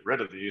we going to get rid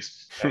of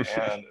these?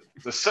 And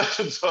the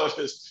second thought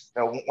is,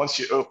 you know, once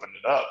you open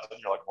it up, then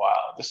you're like,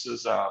 wow, this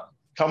has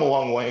come a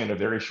long way in a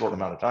very short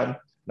amount of time.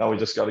 Now we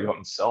just got to go out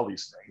and sell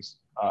these things.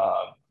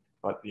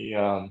 But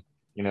you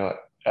know,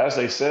 as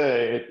they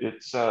say,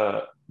 it's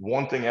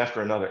one thing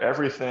after another.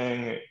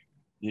 Everything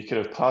you could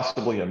have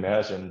possibly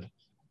imagined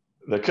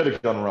that could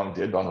have gone wrong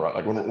did gone wrong.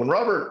 Like when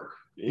Robert,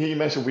 he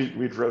mentioned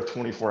we drove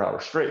 24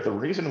 hours straight. The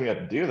reason we had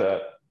to do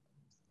that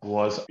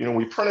was, you know,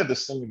 we printed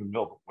this thing in the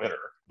middle of winter,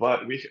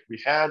 but we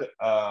had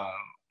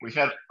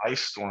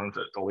ice storms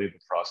that delayed the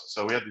process.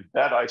 So we had these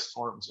bad ice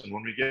storms, and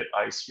when we get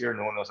ice here,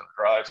 no one doesn't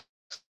drive,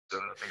 so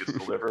nothing gets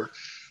delivered.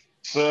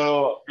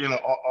 So, you know,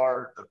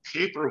 the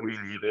paper we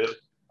needed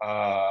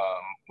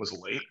was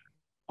late.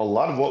 A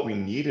lot of what we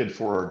needed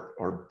for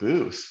our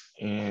booth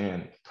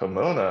in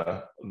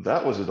Pomona,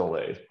 that was a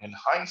delay. In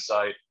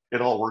hindsight,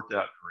 it all worked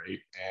out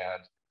great.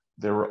 And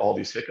there were all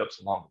these hiccups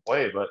along the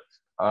way, but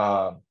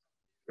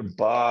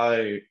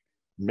by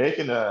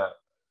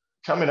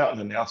coming out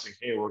and announcing,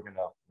 hey, we're going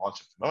to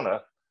launch in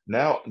Pomona,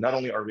 now not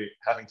only are we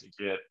having to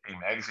get a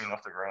magazine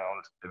off the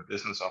ground, a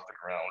business off the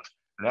ground,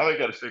 now we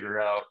got to figure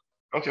out,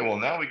 okay, well,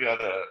 now we got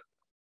to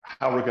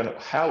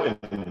how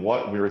and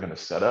what we were going to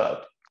set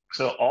up.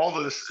 So all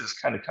of this is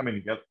kind of coming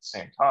together at the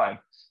same time.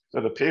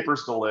 So the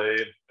paper's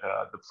delayed,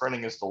 the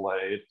printing is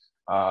delayed.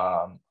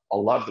 A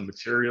lot of the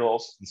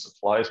materials and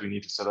supplies we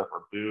need to set up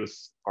our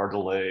booth are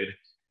delayed.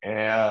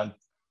 And,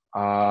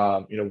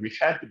 we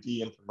had to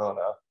be in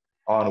Pomona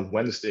on a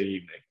Wednesday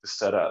evening to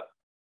set up.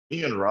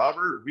 Me and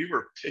Robert, we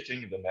were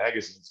picking the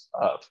magazines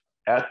up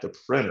at the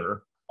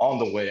printer on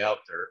the way out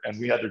there, and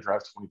we had to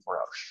drive 24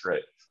 hours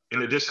straight.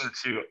 In addition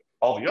to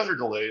all the other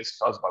delays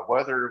caused by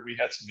weather, we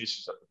had some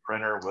issues at the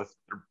printer with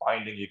their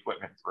binding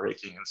equipment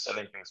breaking and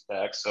sending things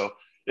back. So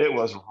it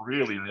was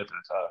really nip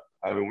and tuck.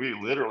 I mean,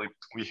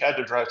 we had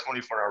to drive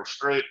 24 hours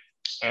straight,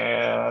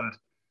 and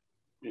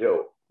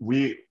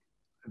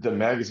the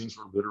magazines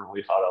were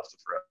literally hot off the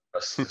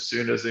press. As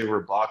soon as they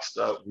were boxed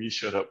up, we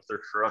showed up with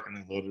their truck and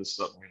then loaded us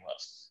up and we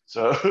left.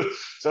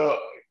 So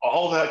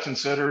all that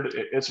considered,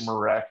 it's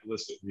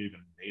miraculous that we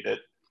even made it.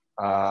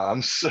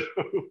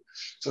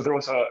 So there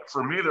was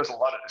for me, there's a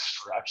lot of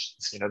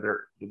distractions.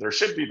 There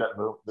should be that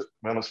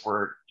moments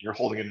where you're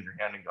holding it in your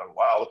hand and going,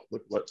 wow,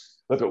 look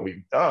what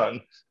we've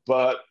done.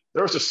 But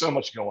there was just so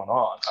much going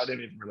on. I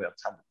didn't even really have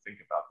time to think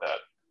about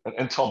that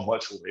until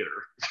much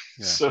later.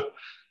 Yeah.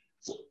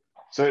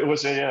 So it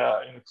was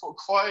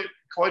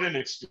quite an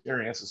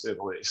experience, to say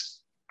the least.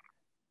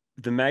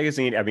 The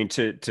magazine, I mean,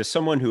 to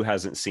someone who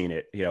hasn't seen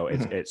it,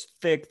 it's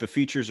thick. The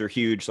features are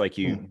huge, like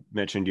you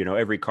mentioned.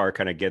 Every car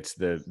kind of gets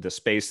the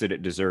space that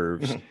it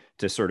deserves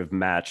to sort of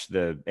match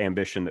the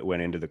ambition that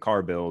went into the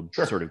car build.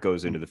 Sure. Sort of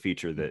goes into the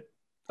feature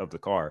of the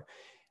car.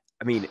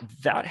 I mean,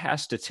 that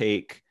has to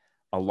take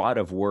a lot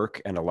of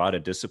work and a lot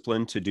of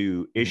discipline to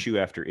do issue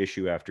after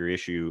issue after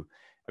issue.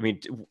 I mean,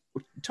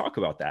 talk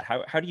about that.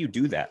 How do you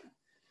do that?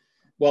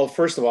 Well,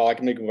 first of all, I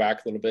can go back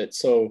a little bit.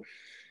 So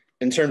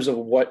in terms of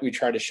what we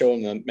try to show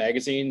in the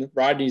magazine,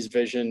 Rodney's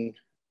vision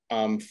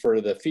for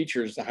the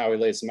features and how he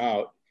lays them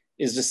out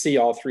is to see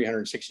all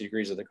 360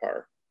 degrees of the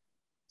car,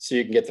 so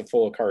you can get the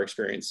full car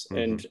experience.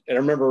 And I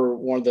remember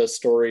one of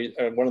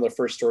the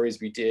first stories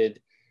we did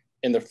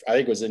I think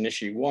it was in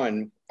issue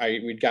 1,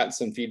 we'd gotten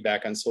some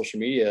feedback on social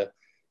media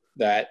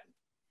that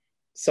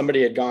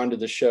somebody had gone to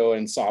the show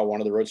and saw one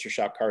of the Roadster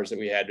Shop cars that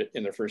we had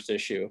in the first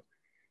issue.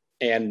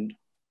 And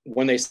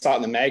when they saw it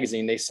in the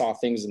magazine, they saw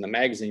things in the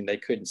magazine they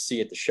couldn't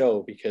see at the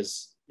show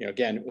because,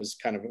 again, it was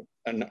kind of,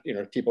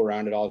 people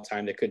around it all the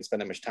time. They couldn't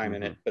spend that much time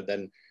in it, but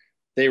then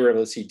they were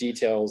able to see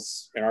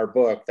details in our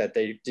book that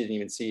they didn't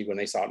even see when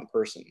they saw it in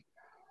person.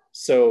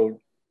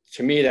 So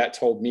to me, that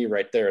told me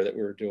right there that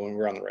we're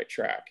on the right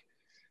track.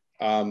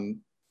 I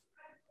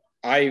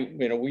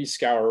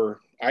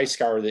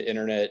scour the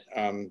internet,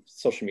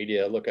 social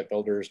media, look at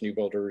builders, new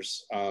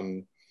builders.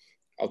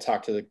 I'll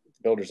talk to the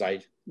builders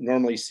I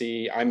normally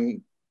see.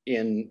 I'm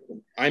in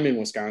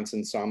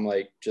Wisconsin, so I'm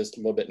like just a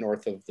little bit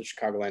north of the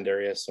Chicagoland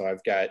area. So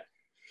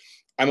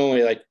I'm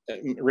only like,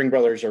 Ring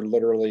Brothers are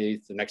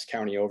literally the next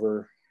county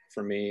over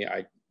from me.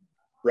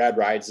 Rad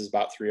Rides is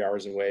about 3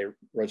 hours away.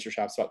 Roadster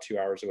Shop's about 2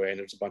 hours away. And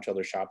there's a bunch of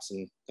other shops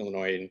in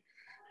Illinois and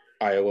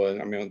Iowa.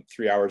 And I'm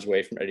 3 hours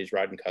away from Eddie's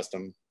Ride and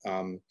Custom.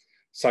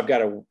 So I've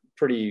got a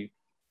pretty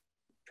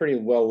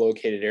well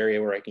located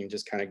area where I can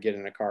just kind of get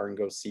in a car and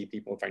go see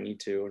people if I need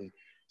to and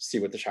see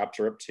what the shops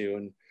are up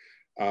to.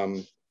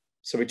 And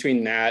so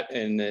between that,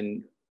 and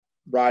then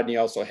Rodney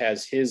also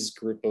has his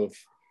group of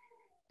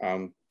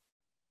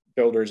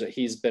builders that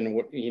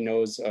he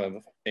knows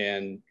of,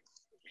 and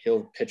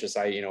he'll pitch us.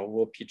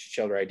 We'll pitch each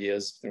other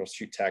ideas. We'll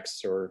shoot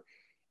texts or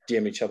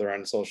DM each other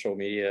on social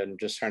media, and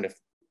just trying to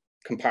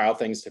compile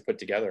things to put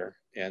together.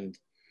 And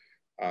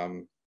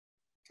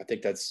I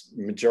think that's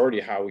majority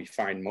of how we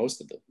find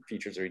most of the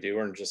features we do,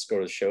 or just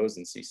go to shows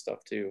and see stuff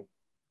too.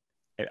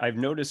 I've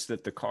noticed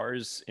that the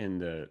cars in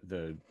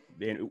the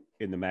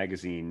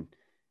magazine,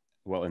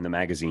 well, in the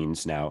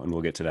magazines now, and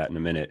we'll get to that in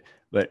a minute,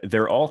 but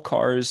they're all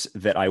cars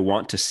that I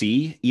want to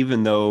see,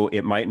 even though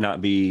it might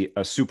not be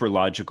a super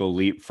logical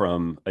leap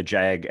from a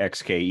Jag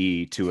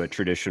XKE to a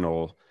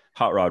traditional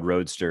hot rod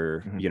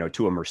roadster,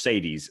 to a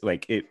Mercedes.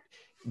 Like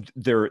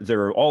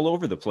they're all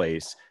over the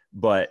place,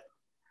 but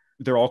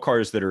they're all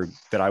cars that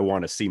I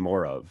want to see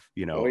more of.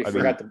 Well,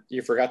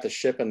 you forgot the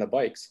ship and the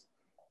bikes.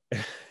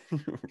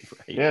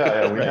 Right.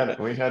 Yeah,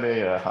 we had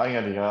a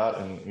high-end yacht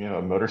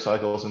and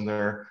motorcycles in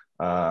there.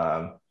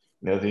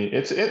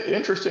 It's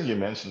interesting you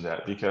mentioned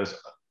that, because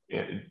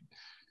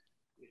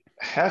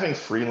having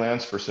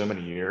freelance for so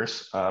many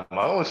years, I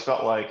always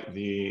felt like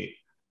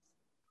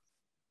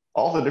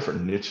all the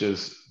different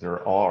niches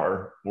there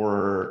are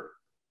were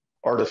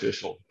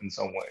artificial in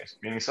some ways.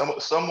 Meaning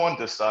someone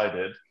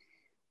decided,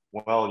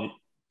 well,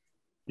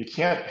 you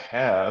can't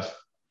have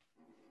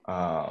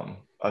a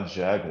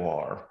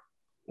Jaguar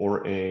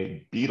or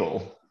a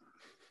Beetle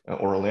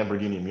or a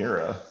Lamborghini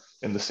Miura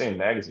in the same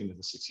magazine as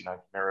the 69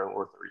 Camaro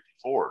or 32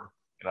 Ford.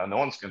 No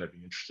one's going to be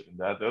interested in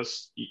that.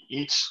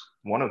 Each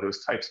one of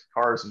those types of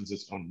cars needs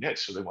its own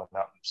niche. So they went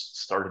out and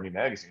started new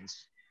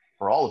magazines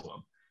for all of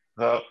them.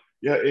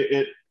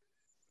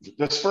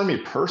 That's for me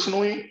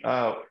personally,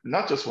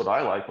 not just what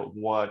I like, but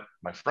what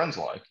my friends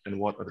like and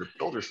what other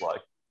builders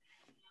like.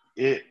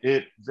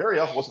 It very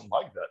often wasn't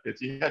like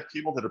that. You had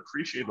people that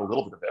appreciated a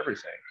little bit of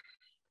everything.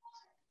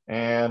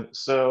 And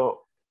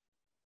so,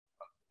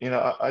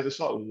 I just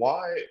thought,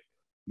 why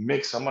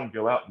make someone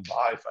go out and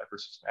buy 5 or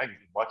 6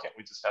 magazines? Why can't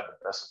we just have the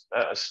best of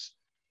the best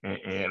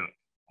in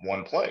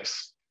one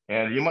place?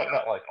 And you might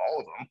not like all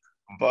of them,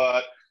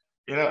 but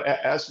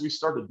as we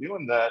started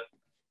doing that,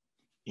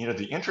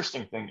 the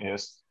interesting thing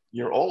is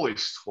you're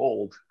always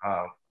told,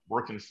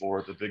 working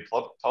for the big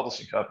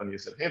publishing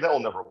companies, that, hey, that will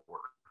never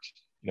work.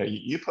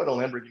 You put a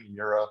Lamborghini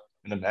Miura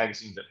in a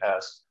magazine that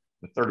has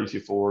the 32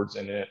 Fords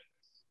in it,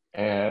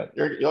 and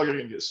you're going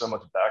to get so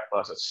much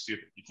backlash. That's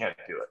stupid. You can't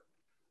do it.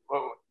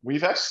 Well,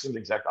 we've actually seen the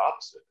exact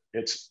opposite.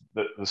 It's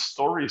the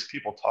stories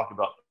people talk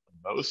about the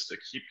most that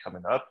keep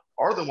coming up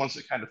are the ones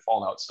that kind of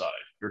fall outside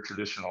your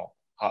traditional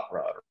hot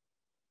rod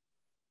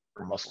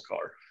or muscle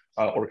car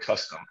or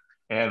custom.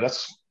 And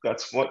that's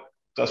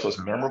what's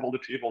memorable to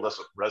people. That's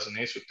what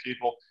resonates with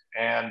people.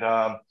 And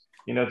I've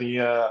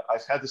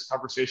had this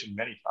conversation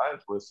many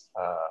times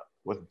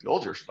with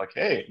builders, like,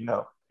 hey,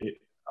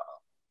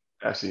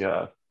 actually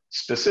a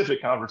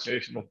specific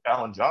conversation with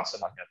Alan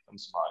Johnson I had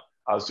comes to mind.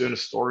 I was doing a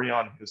story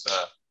on his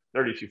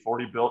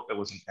 3240 built that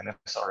was an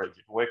NSRA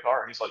giveaway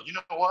car, and he's like, you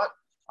know what?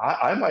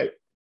 I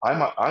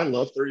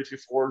love 32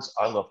 Fords.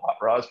 I love hot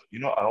rods,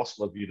 but I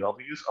also love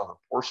VWs. I love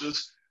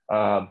Porsches.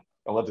 I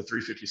love the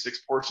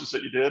 356 Porsches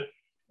that you did.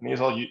 And he's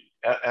like,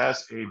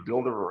 as a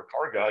builder or a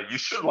car guy, you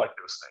should like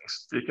those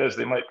things because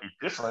they might be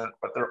different,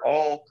 but they're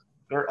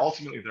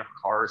ultimately their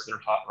cars, they're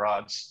hot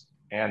rods,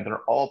 and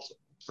they're all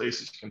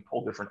places you can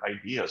pull different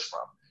ideas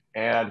from.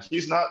 And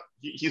he's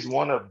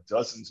one of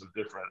dozens of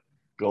different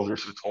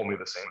builders who told me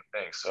the same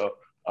thing. So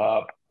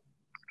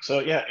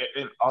yeah,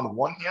 on the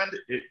one hand,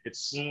 it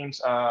seems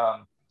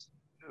that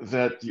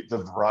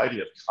the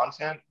variety of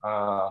content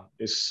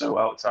is so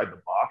outside the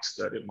box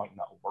that it might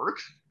not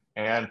work,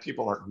 and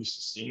people aren't used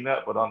to seeing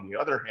that. But on the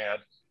other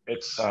hand,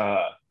 it's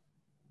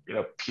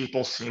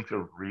people seem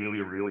to really,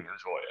 really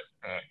enjoy it.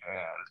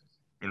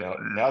 And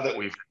now that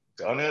we've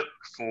done it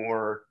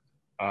for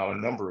a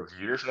number of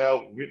years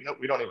now, we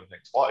don't even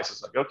think twice.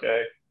 It's like,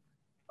 okay,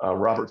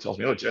 Robert tells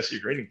me, oh, Jesse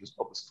Greening just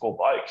built this cool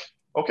bike.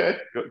 Okay,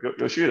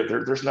 go shoot it.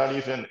 There's not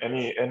even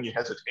any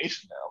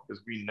hesitation now,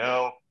 because we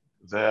know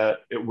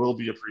that it will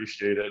be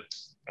appreciated.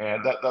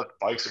 And that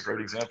bike's a great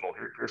example.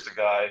 Here's the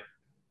guy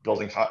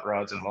building hot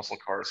rods and muscle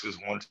cars who's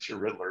won 2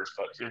 Riddlers,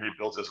 but here he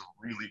builds this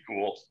really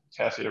cool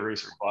cafe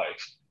racer bike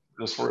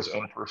just for his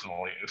own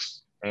personal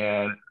use.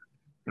 And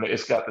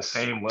it's got the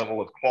same level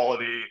of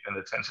quality and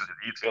attention to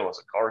detail as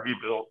a car he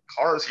built,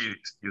 cars he's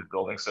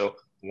building. So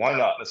why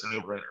not? That's a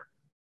no-brainer.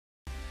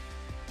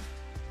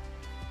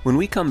 When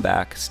we come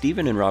back,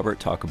 Stephen and Robert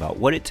talk about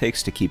what it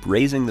takes to keep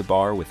raising the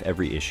bar with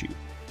every issue.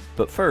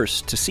 But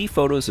first, to see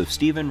photos of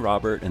Stephen,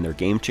 Robert, and their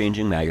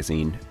game-changing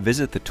magazine,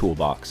 visit the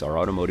Toolbox, our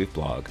automotive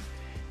blog.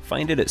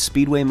 Find it at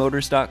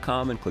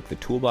speedwaymotors.com and click the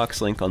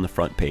Toolbox link on the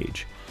front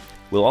page.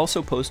 We'll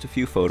also post a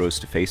few photos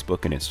to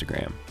Facebook and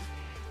Instagram.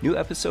 New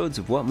episodes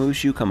of What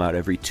Moves You come out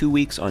every 2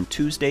 weeks on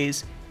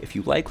Tuesdays. If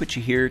you like what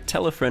you hear,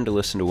 tell a friend to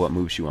listen to What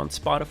Moves You on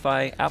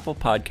Spotify, Apple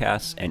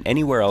Podcasts, and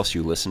anywhere else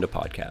you listen to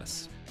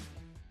podcasts.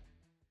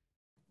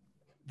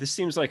 This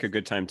seems like a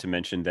good time to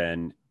mention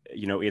then,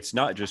 it's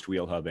not just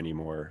Wheel Hub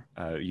anymore.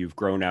 You've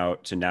grown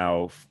out to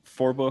now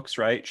 4 books,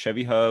 right?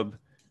 Chevy Hub,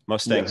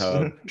 Mustang Yes.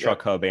 Hub,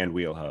 Truck Hub, and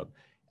Wheel Hub.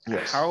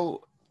 Yes.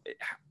 How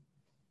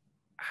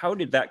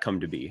did that come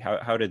to be?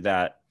 How did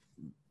that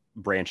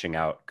branching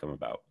out come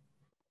about?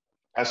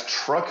 As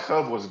Truck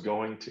Hub was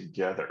going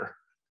together,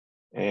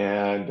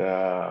 and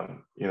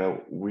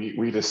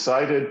we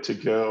decided to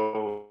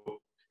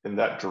go in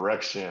that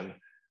direction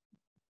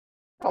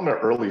probably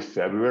early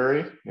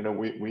February.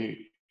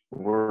 We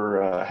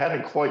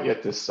hadn't quite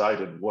yet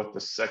decided what the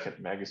second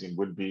magazine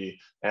would be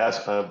as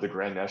of the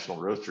Grand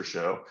National Roadster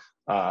Show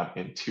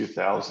in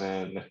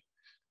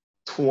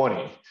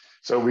 2020.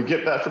 So we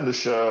get back from the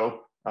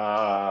show,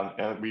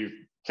 and we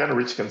kind of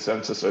reached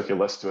consensus. Okay,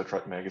 let's do a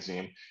truck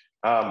magazine.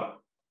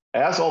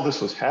 As all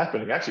this was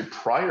happening, actually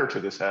prior to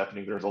this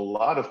happening, there was a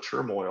lot of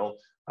turmoil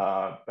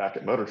back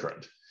at Motor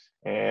Trend.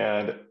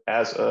 And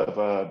as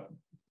of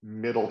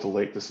middle to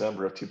late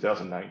December of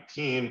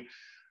 2019,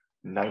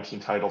 19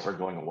 titles are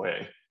going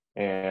away.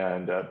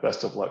 And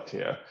best of luck to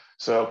you.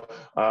 So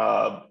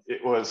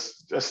it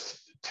was just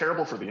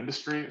terrible for the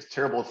industry. It's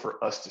terrible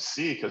for us to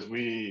see, because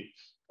we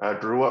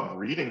grew up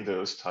reading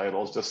those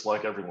titles just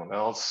like everyone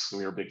else.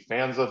 We were big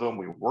fans of them.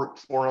 We worked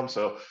for them.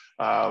 So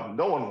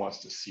no one wants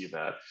to see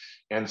that.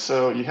 And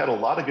so you had a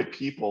lot of good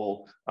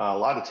people, a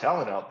lot of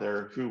talent out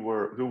there who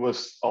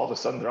was all of a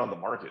sudden they're on the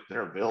market,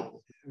 they're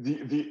available.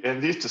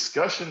 And these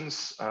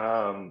discussions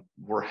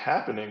were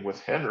happening with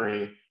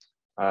Henry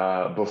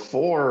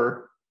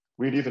before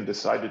we'd even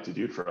decided to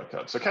do Truck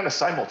Cup. So kind of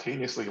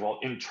simultaneously, while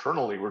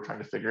internally we're trying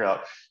to figure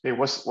out, hey,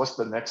 what's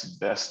the next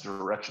best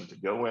direction to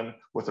go in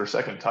with our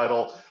second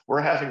title,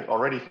 we're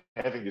already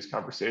having these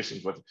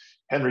conversations with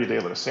Henry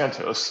de los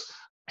Santos.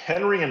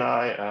 Henry and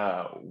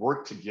I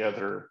worked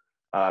together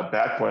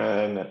back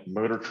when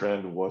Motor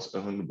Trend was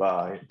owned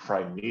by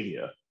Prime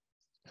Media.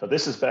 So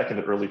this is back in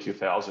the early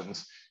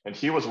 2000s, and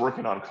he was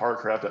working on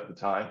CarCraft at the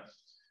time.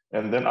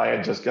 And then I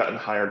had just gotten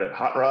hired at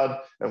Hot Rod,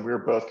 and we were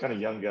both kind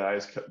of young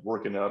guys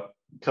working up,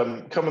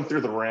 coming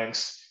through the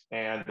ranks.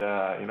 And,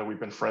 we've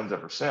been friends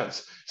ever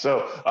since.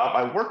 So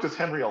I worked with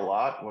Henry a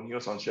lot when he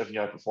was on Chevy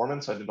High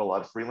Performance. I did a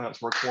lot of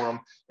freelance work for him.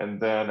 And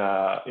then,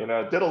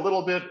 did a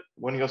little bit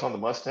when he was on the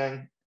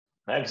Mustang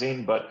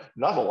magazine, but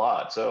not a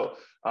lot. So,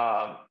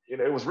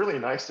 it was really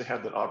nice to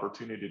have that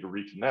opportunity to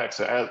reconnect.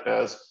 So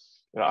as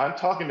I'm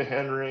talking to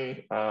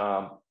Henry,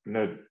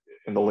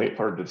 in the late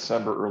part of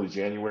December, early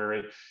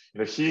January,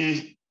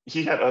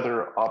 he had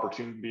other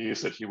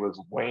opportunities that he was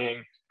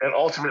weighing, and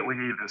ultimately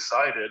he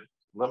decided,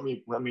 let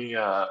me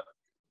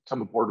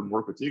come aboard and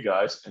work with you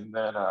guys. And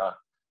then,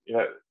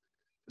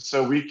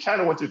 so we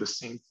kind of went through the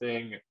same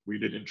thing we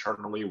did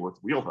internally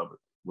with Wheel Hub,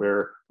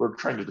 where we're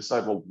trying to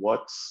decide, well,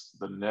 what's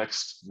the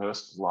next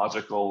most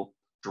logical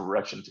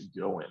direction to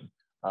go in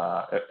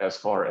as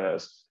far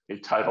as a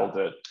title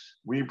that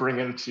we bring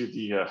into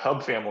the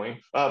Hub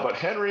family. But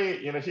Henry,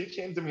 he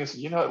came to me and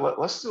said,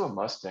 let's do a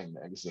Mustang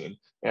magazine.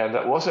 And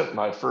that wasn't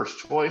my first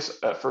choice.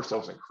 At first, I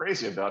wasn't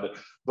crazy about it.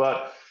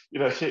 But,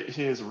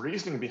 his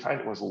reasoning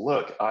behind it was,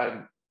 look,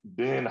 I've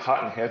been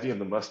hot and heavy in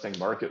the Mustang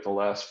market the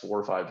last 4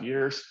 or 5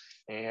 years.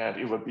 And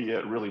it would be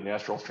a really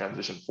natural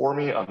transition for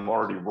me. I'm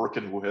already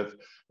working with,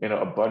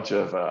 a bunch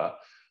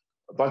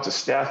of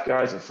staff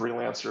guys and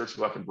freelancers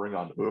who I can bring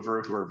on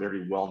over, who are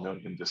very well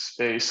known in this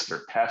space.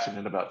 They're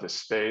passionate about this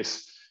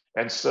space.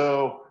 And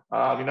so,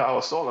 I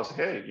was sold. I was like,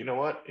 hey, you know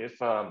what? If,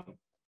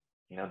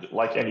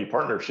 like any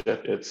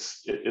partnership,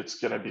 it's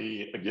going to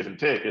be a give and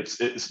take.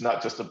 It's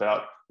not just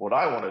about what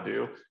I want to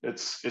do.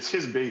 It's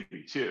his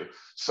baby too.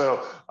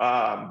 So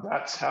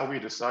that's how we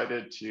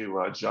decided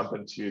to jump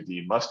into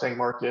the Mustang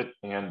market.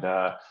 And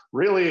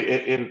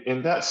really,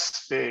 in that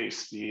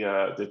space,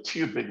 the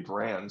two big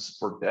brands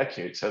for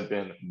decades have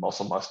been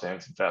Muscle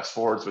Mustangs and Fast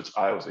Fords, which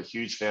I was a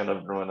huge fan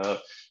of growing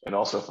up, and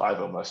also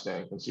 5.0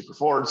 Mustang and Super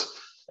Fords.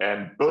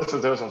 And both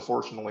of those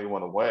unfortunately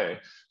went away.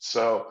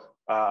 So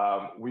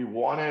we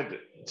wanted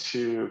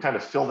to kind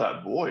of fill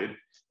that void.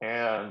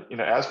 And,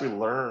 as we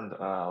learned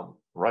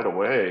right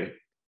away,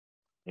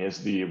 is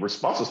the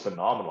response was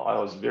phenomenal. I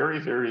was very,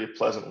 very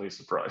pleasantly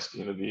surprised.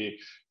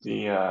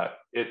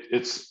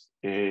 It's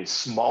a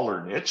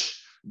smaller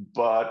niche,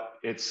 but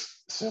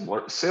it's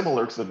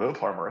similar to the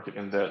Mopar market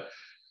in that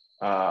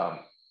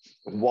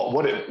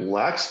what it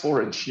lacks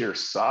for in sheer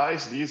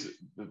size, these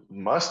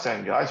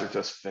Mustang guys are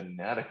just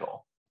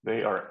fanatical.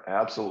 They are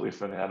absolutely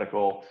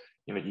fanatical.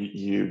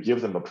 You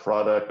give them a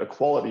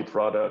quality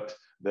product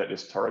that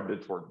is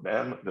targeted toward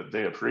them, that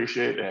they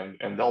appreciate,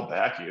 and they'll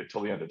back you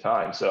till the end of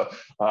time. So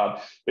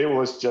it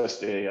was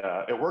just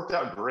it worked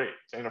out great.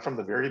 From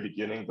the very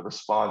beginning, the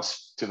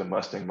response to the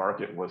Mustang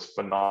market was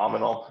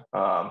phenomenal.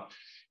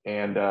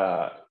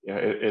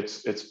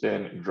 It's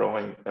been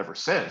growing ever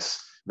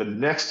since. The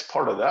next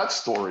part of that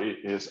story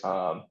is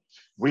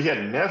we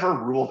had never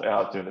ruled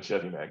out doing a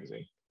Chevy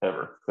magazine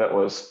ever.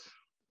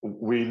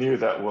 We knew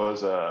that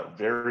was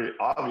very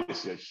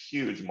obviously a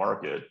huge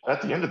market.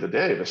 At the end of the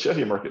day, the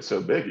Chevy market's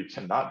so big, you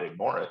cannot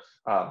ignore it.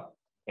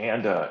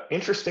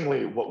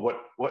 Interestingly,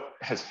 what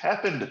has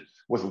happened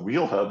with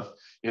Wheel Hub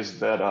is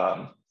that,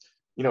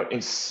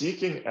 in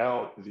seeking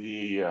out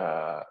the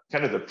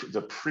kind of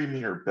the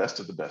premier best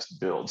of the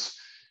best builds,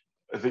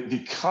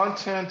 the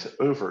content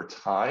over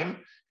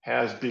time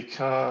has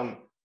become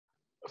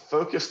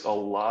focused a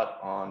lot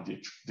on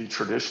the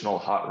traditional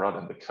hot rod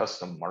and the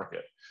custom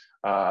market.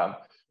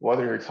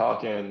 Whether you're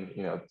talking,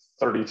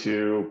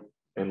 32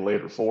 and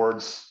later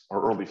Fords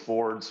or early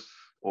Fords,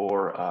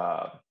 or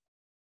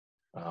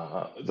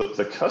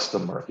the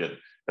custom market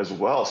as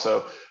well.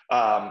 So,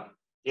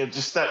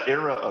 just that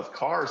era of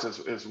cars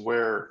is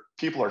where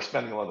people are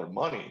spending a lot of their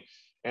money.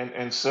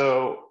 And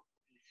so,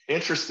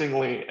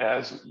 interestingly,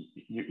 as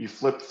you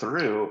flip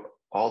through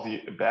all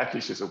the back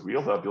issues of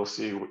Wheel Hub, you'll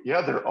see, we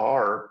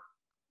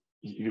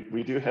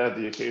do have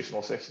the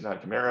occasional 69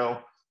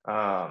 Camaro,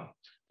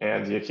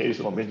 and the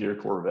occasional mid-year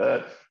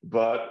Corvette,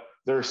 but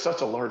there's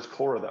such a large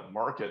core of that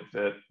market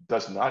that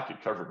does not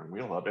get covered in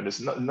Wheel Hub, and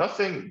it's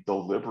nothing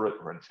deliberate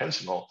or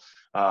intentional.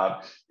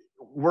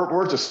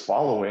 We're just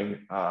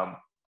following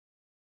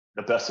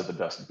the best of the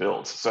best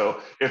builds.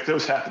 So if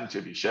those happen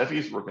to be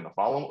Chevys, we're going to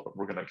follow,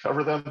 we're going to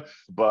cover them.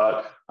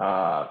 But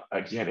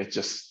again, it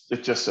just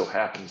so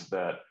happens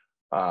that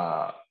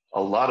a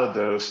lot of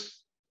those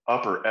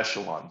upper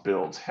echelon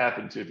builds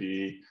happen to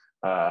be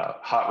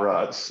hot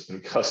rods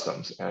and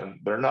customs, and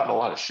there are not a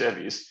lot of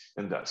Chevys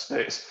in that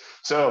space.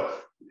 So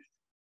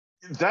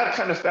that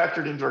kind of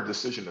factored into our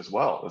decision as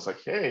well. It's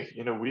like, hey,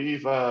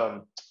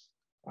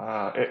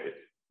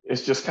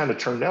 it's just kind of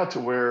turned out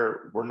to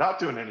where we're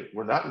not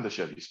in the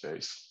Chevy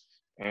space,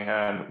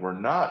 and we're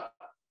not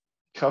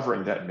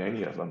covering that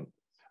many of them,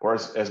 or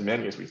as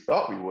many as we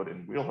thought we would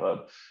in Wheel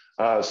Hub.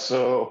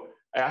 So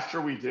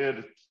after we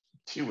did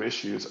 2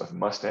 issues of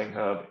Mustang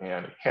Hub,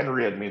 and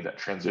Henry had made that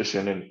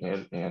transition,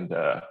 and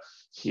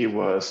he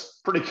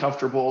was pretty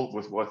comfortable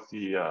with what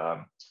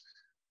the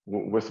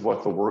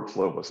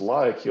workflow was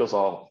like. He was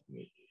all,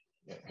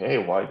 hey,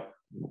 what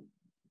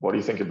do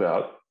you think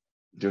about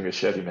doing a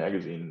Chevy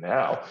magazine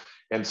now?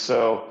 And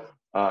so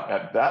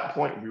at that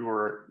point, we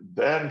were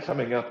then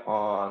coming up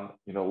on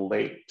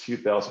late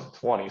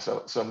 2020.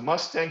 So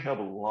Mustang Hub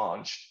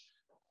launched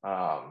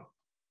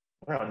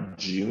around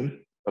June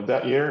of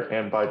that year,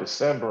 and by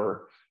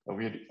December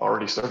we had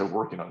already started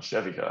working on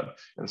Chevy Hub.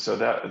 And so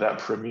that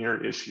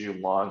premiere issue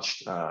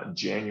launched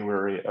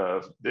January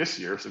of this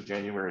year, so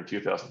January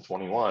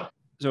 2021.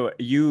 So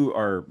you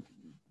are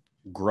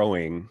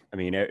growing. I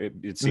mean,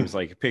 it seems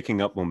like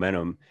picking up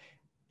momentum.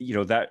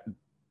 That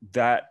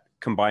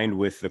combined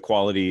with the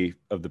quality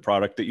of the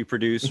product that you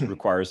produce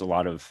requires a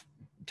lot of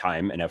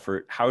time and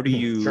effort. How do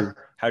you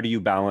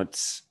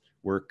balance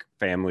work,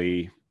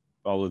 family,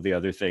 all of the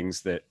other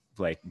things that,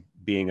 like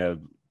being a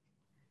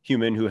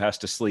human who has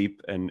to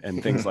sleep and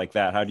things like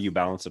that? How do you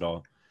balance it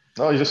all?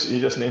 Oh, you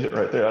just named it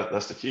right there.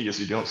 That's the key. Is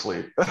you don't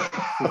sleep.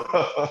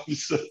 I'll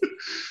just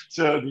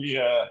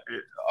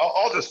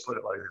put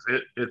it like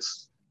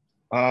this.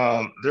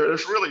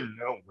 There's really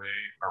no way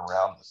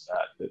around the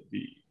fact that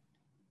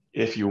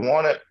if you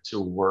want it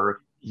to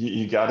work,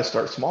 you got to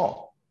start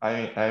small.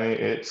 I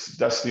mean,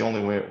 that's the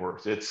only way it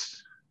works.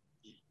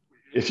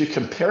 If you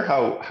compare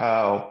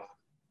how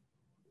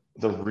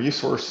the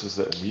resources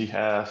that we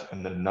have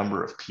and the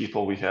number of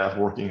people we have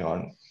working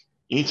on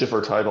each of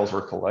our titles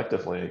or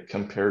collectively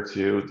compared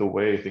to the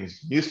way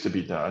things used to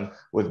be done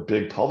with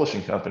big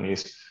publishing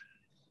companies,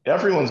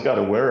 everyone's got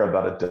to wear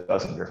about a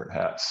dozen different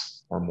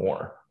hats or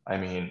more. I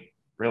mean,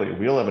 really,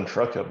 Wheel Hub and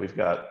Truck Hub, we've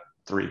got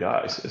 3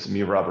 guys. It's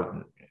me,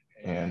 Robert,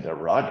 and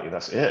Rodney.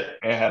 That's it.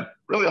 And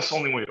really, that's the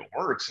only way it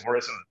works.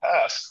 Whereas in the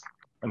past,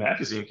 a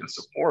magazine can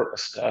support a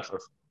staff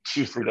of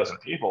 2-3 dozen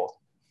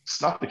people.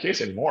 It's not the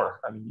case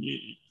anymore. I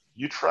mean,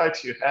 you try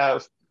to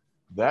have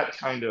that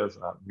kind of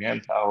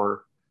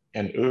manpower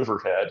and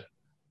overhead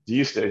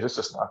these days, it's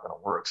just not going to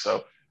work.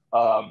 So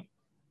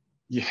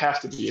you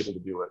have to be able to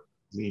do it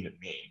lean and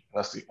mean.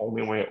 That's the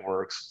only way it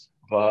works.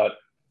 But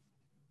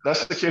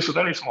that's the case with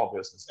any small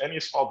business. Any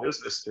small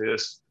business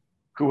is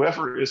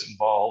whoever is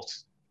involved,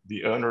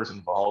 the owner is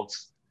involved,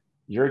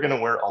 you're going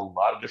to wear a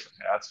lot of different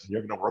hats and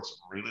you're going to work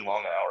some really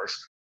long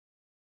hours.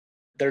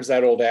 There's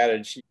that old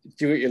adage,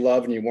 do what you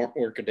love and you won't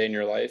work a day in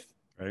your life.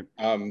 Right.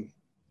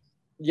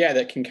 Yeah,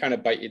 that can kind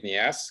of bite you in the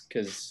ass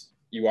because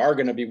you are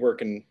going to be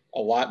working a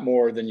lot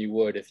more than you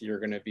would if you're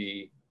going to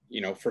be,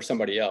 for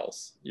somebody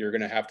else. You're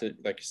going to have to,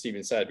 like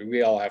Stephen said,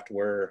 we all have to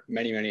wear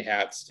many, many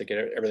hats to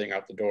get everything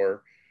out the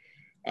door.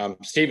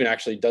 Stephen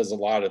actually does a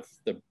lot of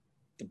the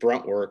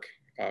brunt work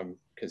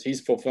because he's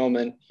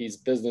fulfillment, he's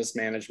business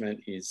management,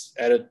 he's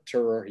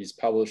editor, he's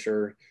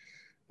publisher.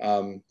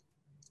 And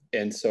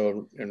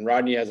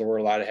Rodney has to wear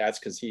a lot of hats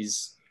because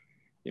he's,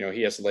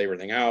 he has to lay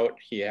everything out.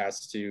 He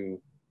has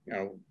to,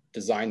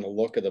 design the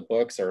look of the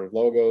books, our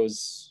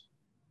logos,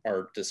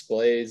 our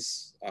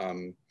displays.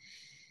 And,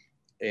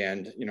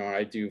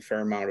 I do a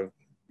fair amount of,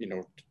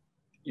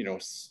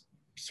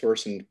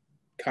 sourcing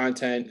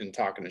content and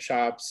talking to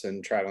shops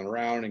and traveling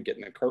around and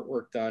getting the court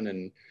work done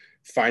and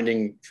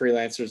finding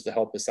freelancers to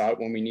help us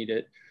out when we need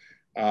it.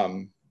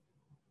 But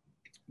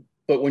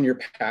when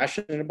you're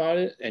passionate about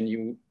it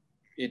and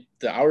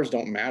the hours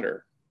don't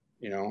matter,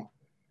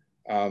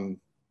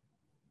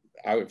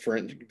 for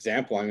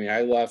example,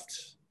 I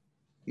left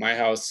my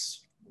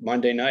house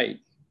Monday night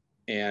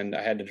and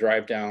I had to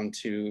drive down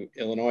to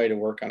Illinois to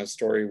work on a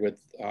story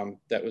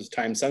that was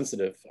time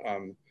sensitive.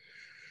 We're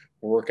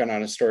working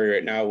on a story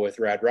right now with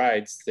Rad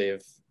Rides. Troy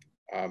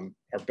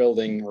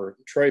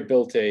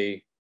built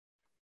a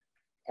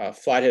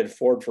flathead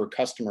Ford for a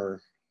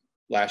customer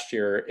last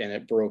year, and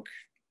it broke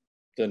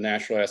the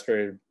national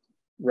aspirated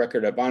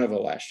record at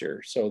Bonneville last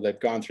year. So they've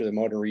gone through the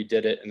motor,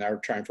 redid it, and they're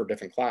trying for a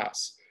different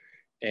class.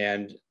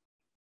 And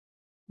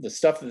the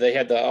stuff that they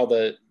had, all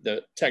the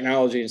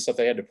technology and stuff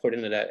they had to put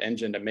into that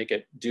engine to make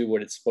it do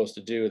what it's supposed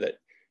to do, that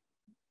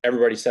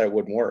everybody said it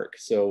wouldn't work.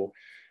 So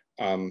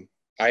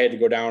I had to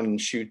go down and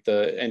shoot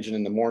the engine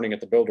in the morning at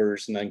the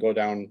builders and then go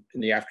down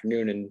in the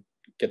afternoon and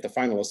get the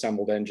final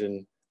assembled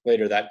engine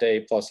later that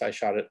day. Plus I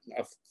shot a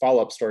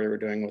follow-up story we're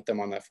doing with them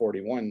on that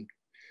 41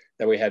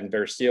 that we had in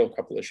Bear Steel a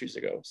couple issues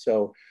ago.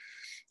 So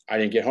I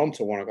didn't get home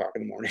till 1 o'clock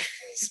in the morning.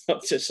 So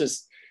it's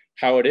just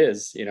how it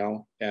is,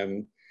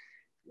 and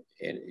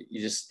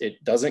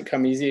it doesn't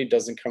come easy. It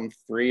doesn't come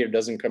free. It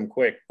doesn't come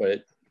quick,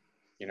 but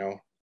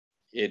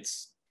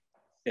it's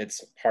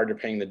part of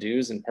paying the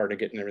dues and part of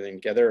getting everything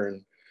together.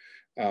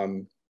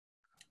 And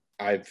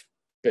I've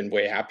been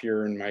way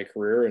happier in my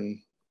career, and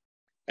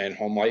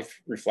home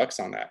life reflects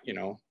on that.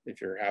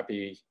 If you're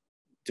happy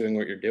doing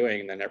what you're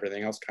doing, then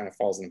everything else kind of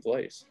falls into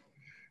place.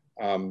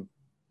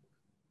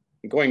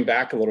 Going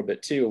back a little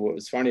bit too, what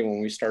was funny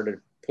when we started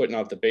putting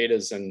out the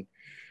betas and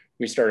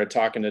we started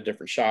talking to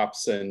different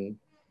shops, and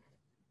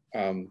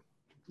the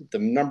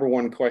number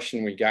one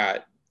question we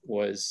got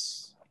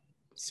was,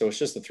 so it's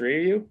just the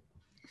three of you?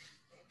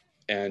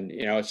 And,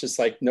 you know, it's just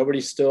like nobody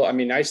still, I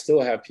mean, I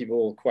still have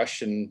people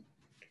question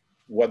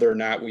whether or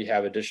not we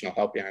have additional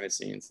help behind the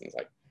scenes. And it's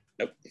like,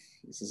 nope,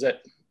 this is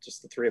it.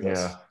 Just the three of us.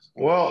 Yeah.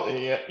 Well,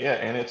 yeah.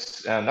 And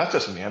it's not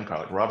just manpower.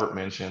 Like Robert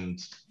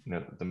mentioned, you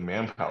know, the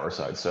manpower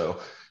side. So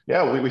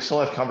yeah, we still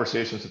have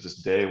conversations to this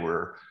day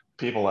where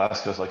people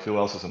ask us like, who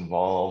else is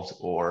involved,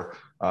 or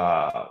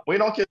we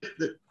don't get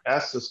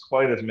asked this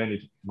quite as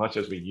much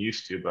as we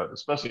used to, but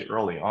especially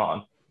early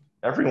on,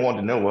 everyone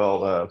wanted to know,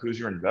 well, who's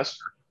your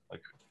investor?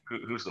 Like,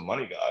 who's the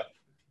money guy?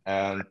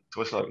 And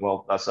to us, like,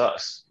 well, that's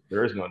us.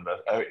 There is no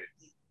investor. I mean,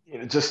 you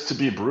know, just to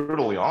be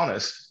brutally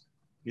honest,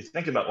 you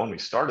think about when we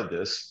started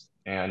this,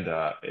 and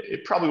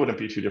it probably wouldn't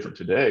be too different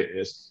today,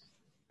 is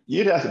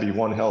you'd have to be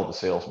one hell of a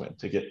salesman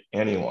to get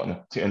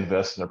anyone to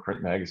invest in a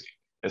print magazine.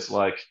 It's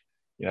like,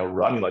 you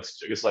know,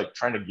 it's like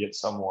trying to get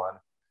someone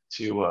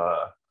to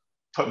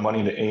put money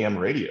into AM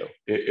radio.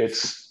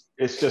 It's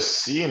just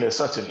seen as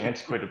such an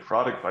antiquated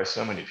product by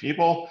so many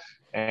people.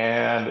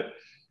 And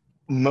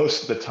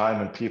most of the time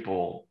when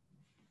people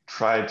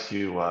try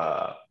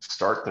to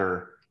start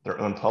their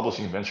own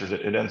publishing ventures,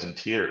 it ends in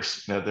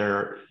tears. You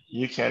know,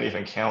 you can't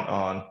even count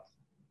on,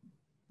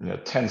 you know,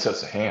 10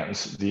 sets of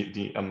hands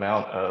the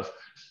amount of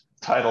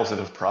titles that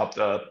have propped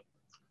up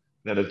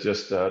that have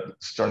just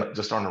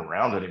aren't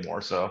around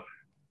anymore. So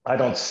I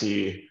don't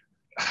see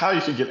how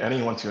you could get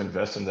anyone to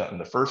invest in that in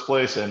the first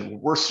place, and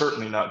we're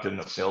certainly not good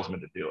enough salesmen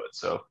to do it.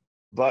 So,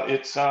 but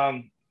it's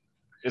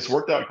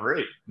worked out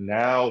great.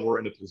 Now we're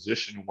in a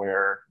position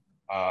where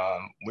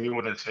we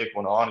wouldn't take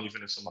one on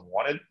even if someone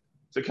wanted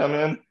to come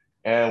in,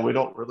 and we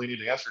don't really need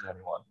to answer to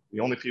anyone. The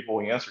only people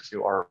we answer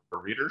to are our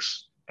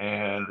readers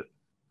and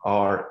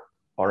our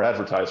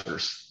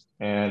advertisers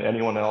and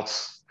anyone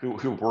else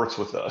who works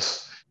with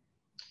us.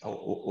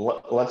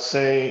 Let's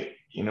say,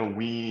 you know,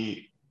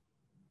 we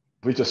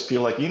just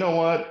feel like, you know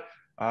what,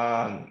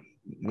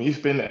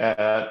 we've been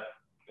at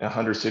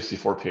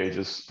 164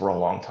 pages for a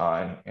long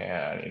time,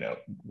 and, you know,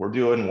 we're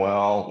doing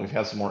well. We've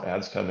had some more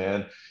ads come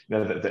in. You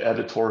know, the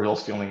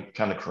editorial's feeling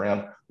kind of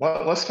cramped.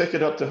 Well, let's take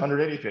it up to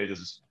 180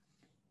 pages.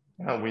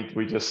 You know,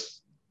 we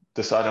just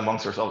decide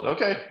amongst ourselves,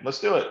 okay, let's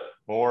do it.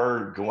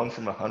 Or going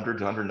from 100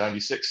 to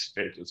 196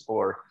 pages,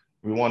 or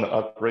we want to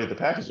upgrade the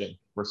packaging.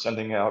 We're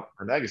sending out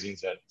our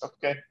magazines in.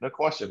 Okay, no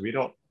question.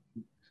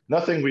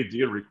 Nothing we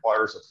do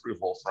requires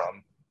approval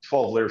from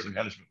 12 layers of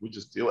management. We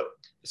just do it.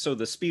 So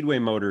the Speedway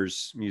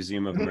Motors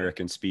Museum of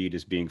American Speed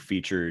is being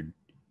featured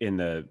in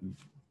the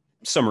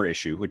summer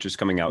issue, which is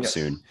coming out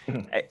soon.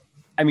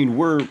 I mean,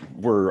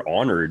 we're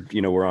honored.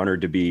 You know, we're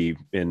honored to be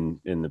in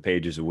the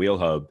pages of Wheel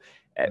Hub.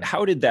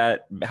 How did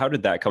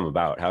that come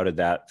about? How did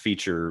that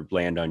feature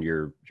land on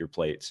your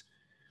plates?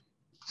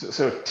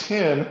 So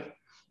Tim,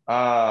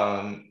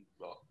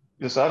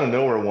 just out of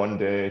nowhere one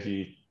day,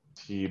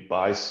 he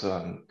buys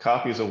some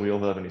copies of Wheel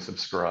Hub and he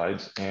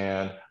subscribes.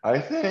 And I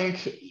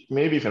think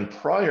maybe even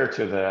prior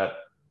to that,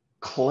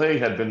 Clay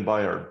had been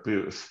by our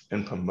booth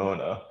in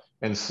Pomona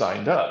and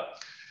signed up.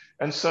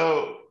 And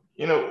so,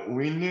 you know,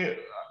 we knew,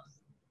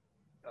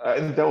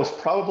 and that was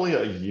probably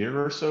a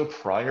year or so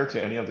prior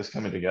to any of this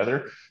coming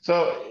together.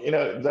 So, you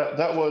know,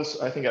 that was,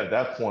 I think at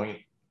that point,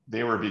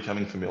 they were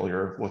becoming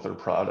familiar with our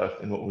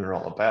product and what we were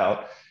all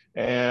about.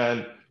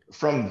 And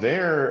from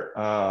there,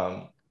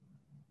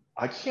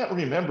 I can't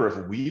remember if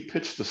we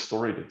pitched the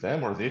story to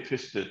them or they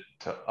pitched it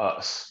to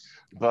us.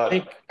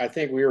 But I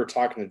think we were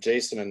talking to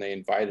Jason and they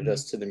invited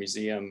us to the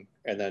museum,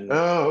 and then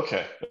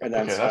okay,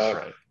 that's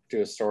right.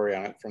 Do a story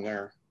on it from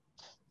there.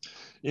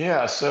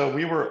 Yeah, so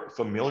we were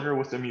familiar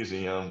with the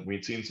museum.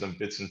 We'd seen some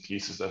bits and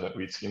pieces of it.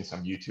 We'd seen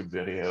some YouTube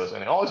videos,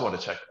 and I always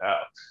wanted to check it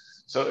out.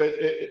 So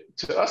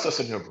to us, that's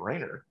a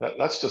no-brainer.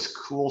 That's just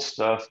cool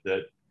stuff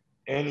that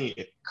any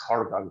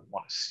car guy would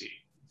want to see.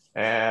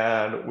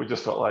 And we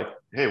just felt like,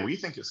 hey, we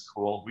think it's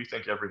cool. We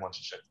think everyone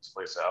should check this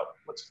place out.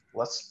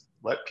 Let's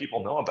let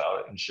people know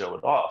about it and show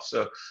it off.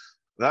 So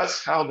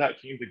that's how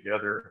that came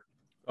together.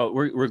 Oh,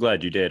 we're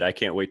glad you did. I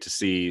can't wait to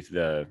see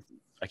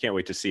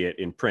it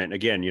in print.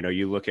 Again, you know,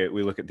 we look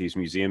at these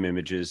museum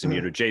images, and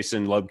you know,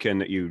 Jason Lubkin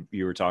that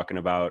you were talking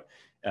about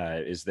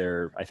is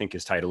there. I think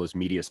his title is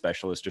media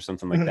specialist or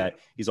something like that.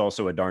 He's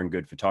also a darn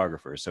good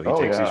photographer, so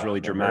he takes these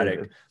really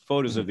dramatic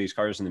photos of these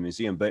cars in the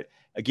museum. But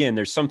again,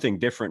 there's something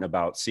different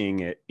about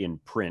seeing it in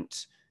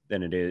print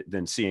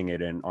than seeing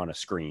it on a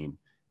screen.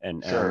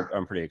 And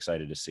I'm pretty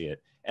excited to see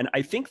it. And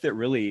I think that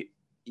really,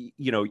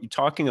 you know,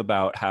 talking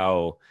about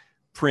how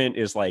print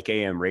is like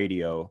AM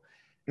radio,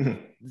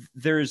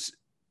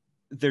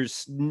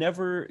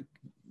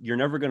 you're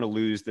never going to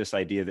lose this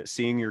idea that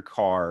seeing your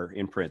car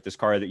in print, this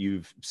car that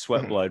you've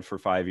sweat blood for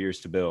 5 years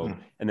to build,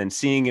 and then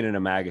seeing it in a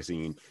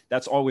magazine,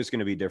 that's always going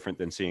to be different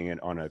than seeing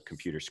it on a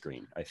computer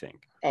screen, I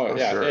think. Oh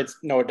yeah, sure. It's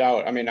no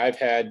doubt. I mean, I've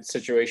had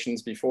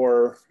situations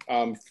before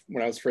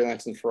when I was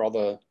freelancing for all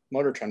the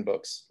Motor Trend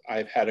books.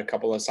 I've had a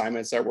couple of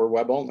assignments that were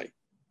web only,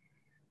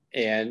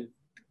 and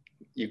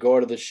you go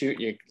to the shoot,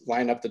 you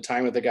line up the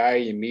time with the guy,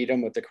 you meet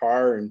him with the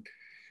car, and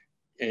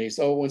he's,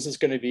 oh, when's this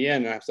going to be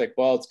in? And I was like,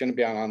 well, it's going to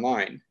be on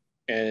online.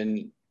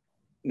 And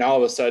now all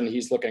of a sudden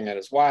he's looking at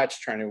his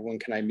watch, trying to, when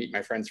can I meet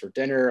my friends for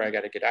dinner? I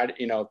got to get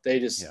out. They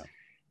just,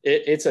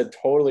 it's a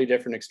totally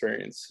different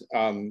experience.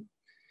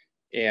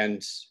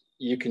 And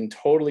you can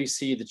totally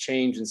see the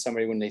change in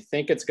somebody when they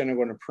think it's going to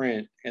go to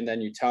print, and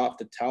then you have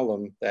to tell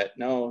them that,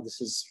 no,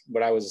 this is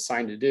what I was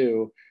assigned to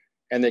do.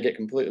 And they get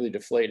completely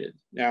deflated.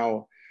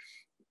 Now,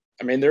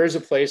 I mean, there is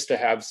a place to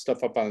have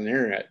stuff up on the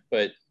internet,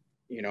 but,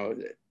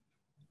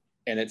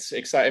 and it's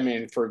exciting. I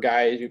mean, for a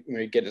guy who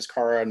may get his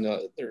car on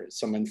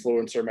some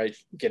influencer might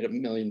get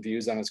 1 million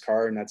views on his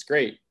car, and that's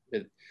great.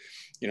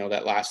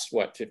 That lasts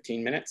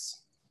 15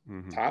 minutes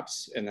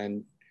tops. And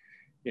then,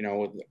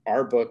 with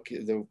our book,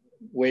 the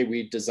way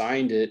we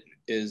designed it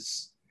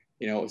is,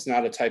 it's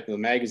not a type of a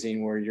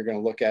magazine where you're going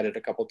to look at it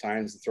a couple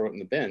times and throw it in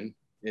the bin.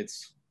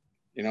 It's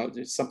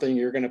something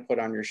you're going to put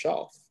on your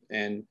shelf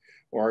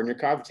or on your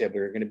coffee table.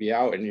 You're going to be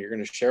out and you're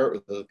going to share it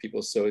with other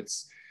people. So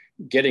it's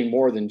getting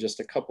more than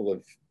just a couple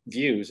of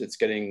views. It's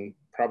getting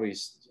probably,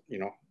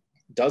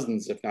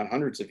 dozens, if not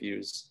hundreds of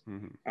views.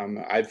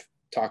 I've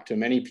talked to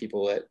many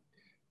people that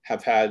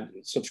have had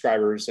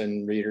subscribers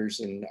and readers,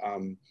 and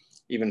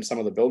even some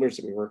of the builders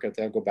that we work with,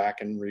 they'll go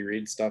back and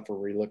reread stuff or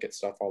relook at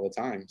stuff all the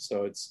time.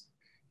 So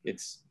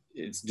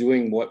it's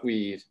doing what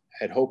we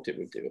had hoped it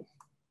would do.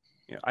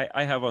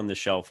 I have on the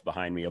shelf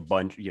behind me a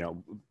bunch,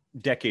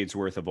 decades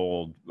worth of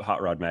old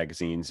hot rod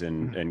magazines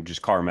and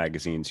just car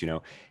magazines,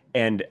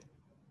 and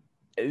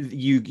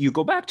you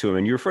go back to them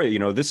and you're afraid,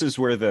 this is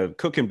where the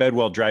Cook and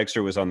Bedwell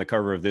dragster was on the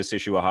cover of this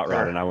issue of Hot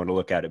Rod, and I want to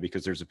look at it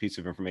because there's a piece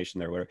of information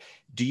there. Whatever.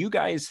 Do you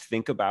guys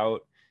think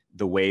about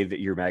the way that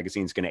your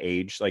magazine's going to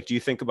age? Like, do you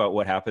think about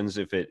what happens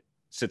if it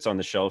sits on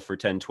the shelf for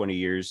 10, 20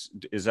 years?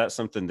 Is that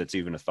something that's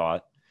even a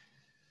thought?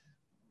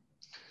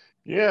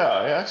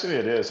 Yeah, actually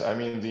it is. I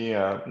mean,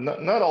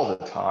 not all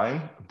the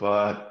time,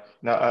 but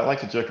now I like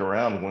to joke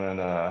around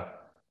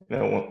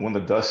when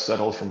the dust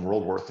settles from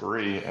World War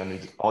III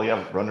and all you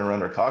have running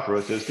around are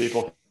cockroaches,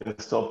 people can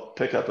still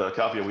pick up a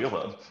copy of Wheel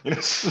Hub.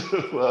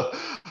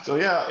 So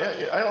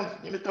yeah,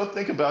 I don't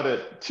think about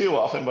it too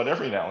often, but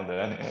every now and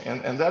then,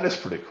 and that is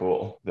pretty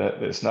cool.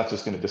 That it's not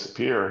just going to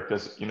disappear,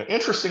 because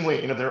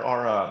interestingly, there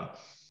are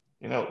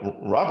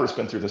Robert's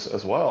been through this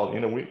as well.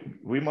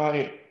 We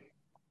might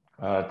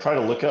try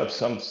to look up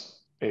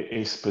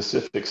a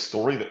specific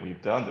story that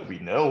we've done that we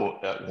know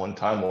at one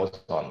time was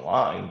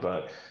online,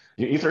 but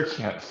you either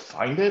can't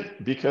find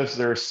it because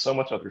there's so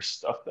much other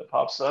stuff that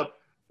pops up,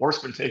 or it's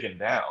been taken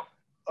down.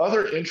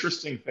 Other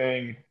interesting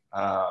thing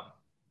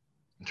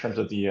in terms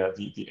of the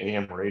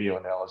AM radio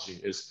analogy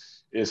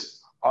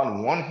is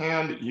on one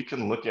hand, you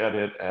can look at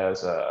it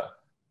as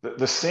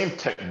the same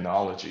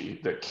technology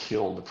that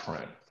killed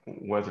print,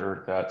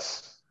 whether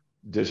that's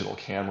digital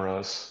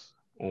cameras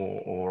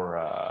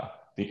or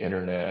the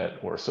internet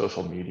or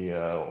social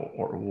media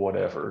or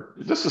whatever.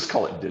 Let's just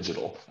call it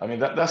digital. I mean,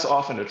 that's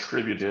often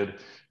attributed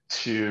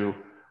to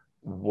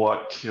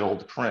what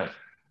killed print.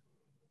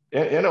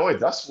 In a way,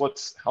 that's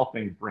what's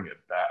helping bring it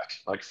back.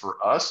 Like for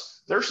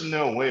us, there's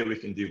no way we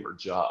can do our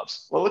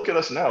jobs. Well, look at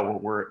us now.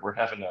 We're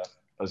having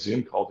a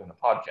Zoom call in a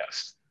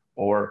podcast,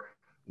 or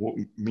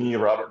me,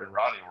 Robert, and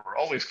Ronnie, we're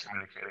always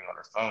communicating on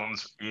our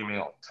phones,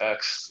 email,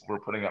 text. We're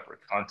putting up our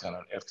content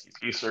on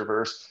FTP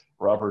servers.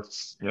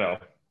 Robert's,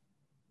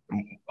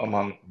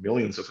 among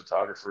millions of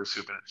photographers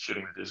who've been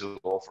shooting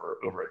digital for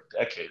over a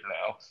decade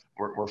now,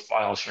 we're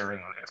file sharing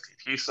on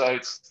FTP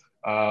sites.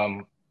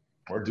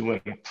 We're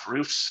doing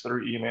proofs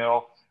through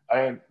email.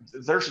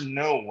 There's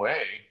no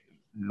way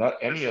not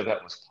any of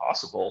that was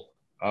possible,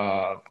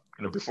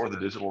 before the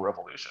digital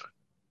revolution.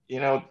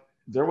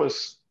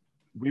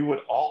 We would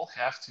all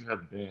have to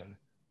have been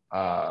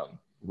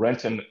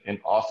renting an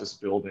office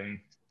building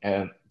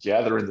and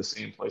gather in the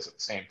same place at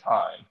the same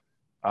time.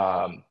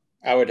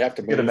 I would have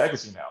to get a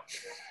magazine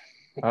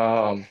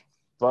out.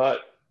 But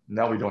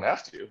now we don't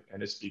have to,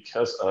 and it's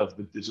because of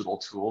the digital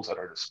tools at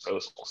our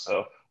disposal.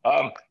 So,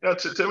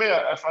 to me,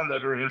 I find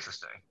that very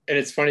interesting. And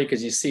it's funny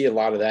because you see a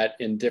lot of that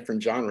in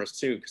different genres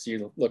too, because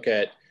you look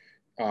at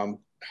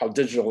how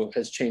digital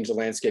has changed the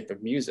landscape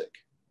of music,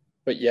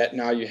 but yet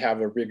now you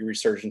have a big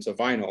resurgence of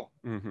vinyl.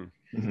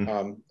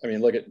 I mean,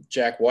 look at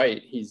Jack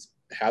White. He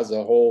has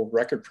a whole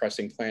record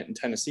pressing plant in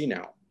Tennessee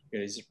now.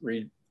 He's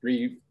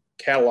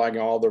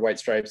cataloging all their White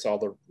Stripes, all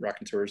the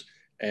raconteurs,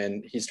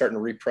 and he's starting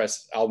to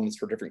repress albums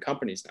for different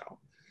companies now.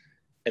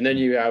 And then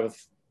you have,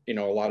 a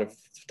lot of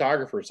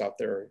photographers out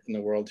there in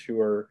the world who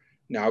are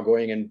now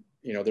going and,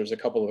 there's a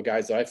couple of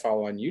guys that I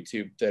follow on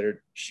YouTube that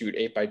shoot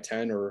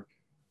 8x10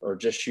 or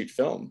just shoot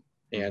film.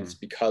 And it's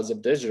because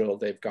of digital,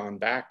 they've gone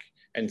back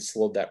and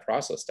slowed that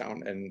process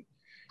down.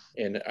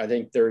 And I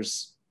think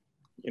there's,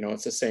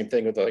 it's the same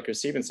thing with, like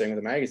Steven's saying,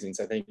 with the magazines.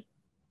 I think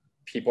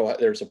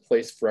there's a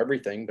place for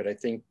everything, but I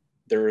think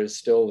there is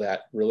still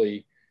that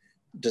really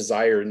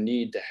desire and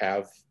need to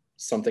have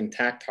something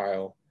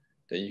tactile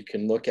that you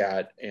can look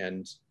at.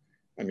 And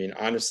I mean,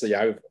 honestly,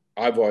 I'll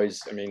I've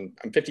always, I mean,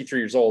 I'm 53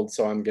 years old,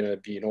 so I'm going to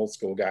be an old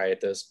school guy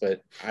at this,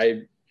 but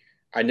I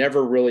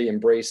never really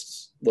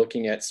embraced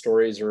looking at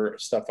stories or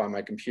stuff on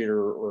my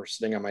computer or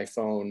sitting on my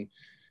phone.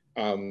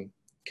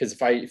 Because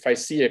if I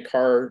see a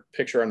car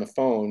picture on the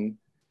phone,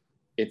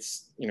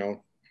 it's, you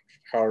know,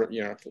 how,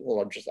 you know,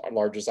 our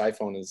largest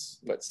iPhone is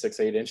what,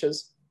 6-8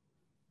 inches,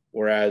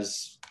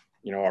 whereas,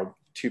 you know, our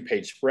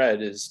 2-page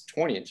spread is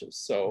 20 inches.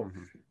 So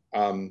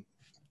I'd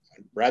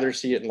rather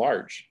see it in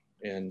large,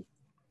 and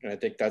I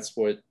think that's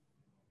what,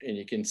 and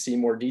you can see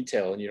more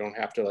detail, and you don't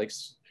have to like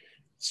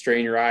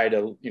strain your eye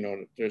to, you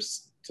know,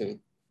 just to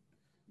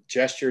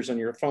gestures on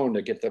your phone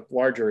to get the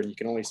larger, and you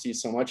can only see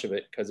so much of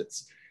it because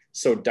it's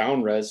so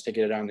down res to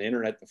get it on the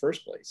internet in the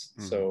first place.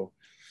 So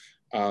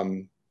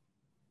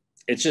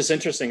it's just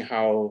interesting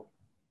how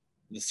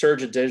the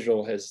surge of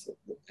digital has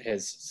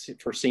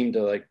seemed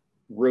to like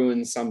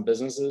ruin some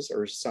businesses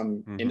or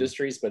some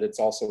industries, but it's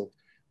also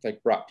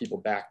like brought people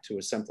back to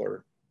a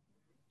simpler.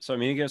 So, I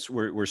mean, I guess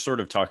we're sort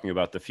of talking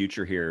about the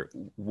future here.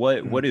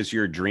 What is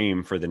your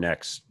dream for the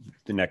next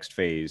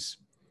phase?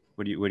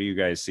 What do you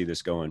guys see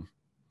this going?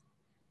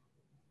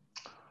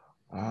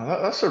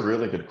 That's a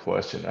really good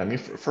question. I mean,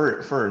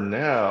 for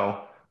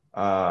now,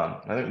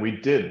 I think we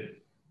did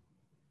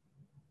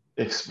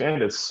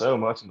expanded so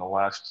much in the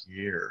last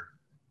year.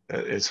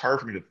 It's hard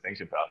for me to think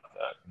about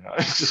that. You know,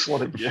 I just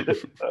want to get,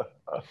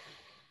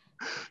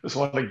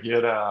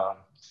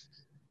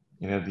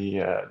 you know,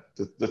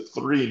 the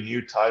 3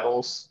 new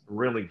titles,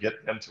 really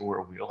get them to where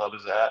Wheelhub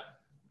is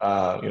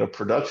at. You know,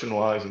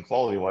 production-wise and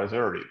quality-wise,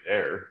 they're already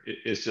there.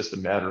 It's just a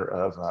matter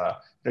of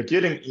you know,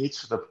 getting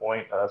each to the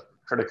point of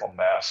critical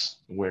mass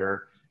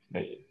where, you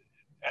know,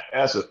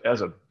 as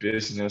a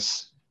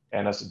business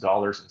and as the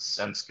dollars and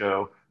cents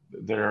go,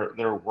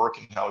 they're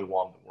working how we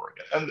want them to work.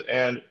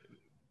 And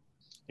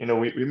you know,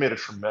 we made a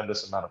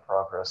tremendous amount of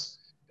progress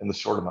in the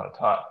short amount of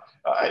time.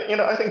 You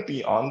know, I think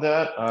beyond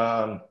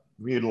that,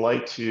 we'd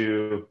like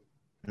to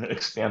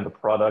expand the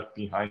product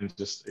behind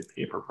just a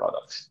paper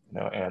product, you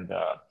know, and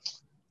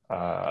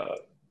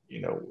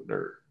you know,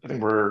 I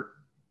think we're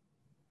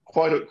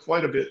quite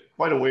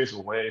a ways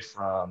away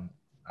from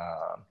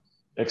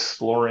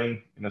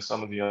exploring, you know,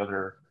 some of the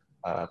other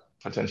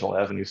potential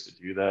avenues to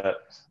do that.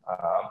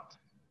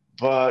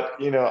 But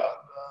you know,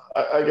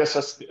 I guess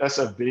that's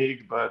a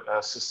big but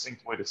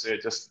succinct way to say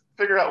it. Just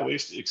figure out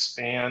ways to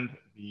expand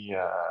the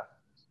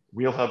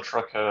Wheel Hub,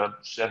 Truck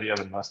Hub, Chevy Hub,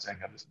 and Mustang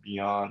Hub is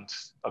beyond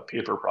a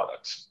paper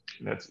product.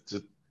 You know,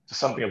 to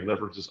something that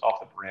leverages off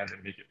the brand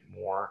and make it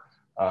more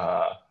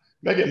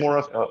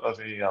of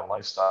a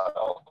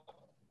lifestyle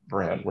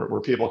brand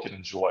where people can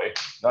enjoy,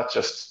 not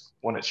just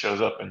when it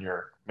shows up in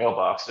your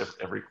mailbox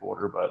every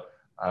quarter, but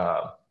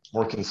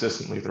more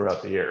consistently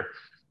throughout the year.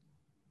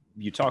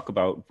 You talk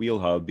about Wheel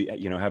Hub,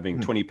 you know, having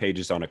 20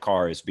 pages on a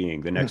car as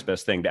being the next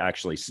best thing to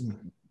actually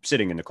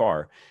sitting in the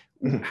car.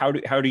 How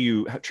do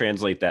you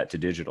translate that to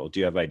digital?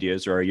 Do you have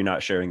ideas, or are you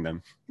not sharing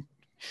them?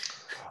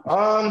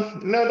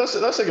 No,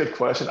 that's a good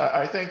question.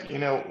 I think, you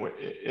know,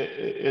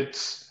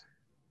 it's,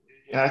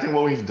 and I think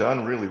what we've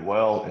done really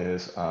well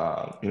is,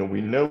 you know, we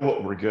know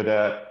what we're good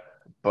at,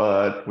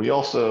 but we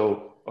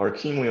also are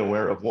keenly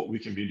aware of what we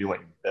can be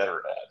doing better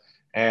at.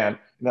 And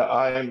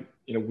now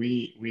you know,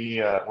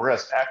 we're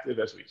as active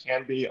as we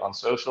can be on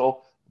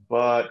social,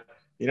 but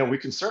you know, we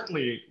can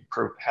certainly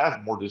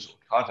have more digital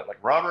content. Like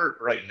Robert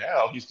right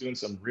now, he's doing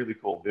some really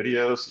cool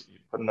videos,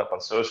 putting up on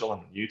social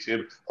and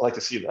YouTube. I like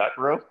to see that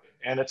grow.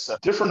 And it's a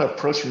different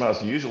approach from how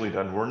it's usually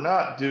done. We're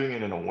not doing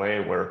it in a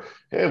way where,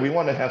 hey, we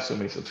want to have so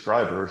many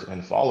subscribers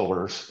and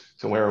followers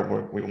to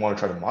where we want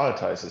to try to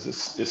monetize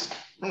this. It's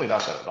really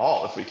not that at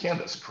all. If we can,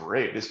 that's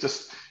great.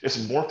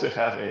 It's more to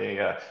have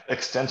a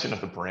extension of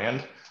the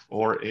brand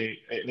or an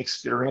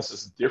experience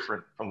that's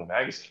different from the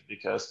magazine.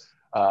 Because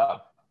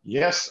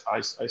yes,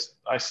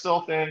 I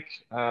still think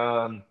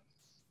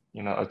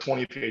you know, a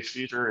 20-page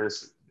feature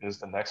is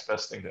the next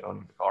best thing to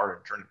owning the car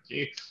and turning the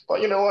key.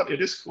 But you know what?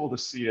 It is cool to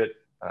see it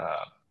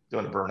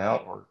doing a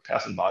burnout or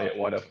passing by at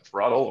wide open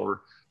throttle,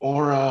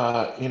 or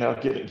you know,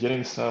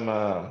 getting some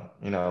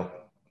you know,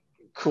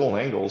 cool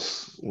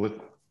angles with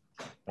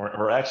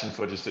or action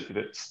footage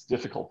that's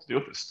difficult to do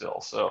with it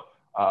still. So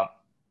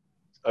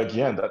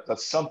again,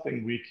 that's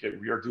something we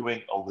are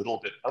doing a little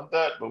bit of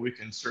that, but we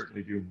can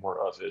certainly do more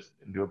of it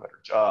and do a better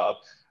job.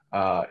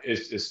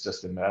 It's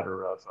just a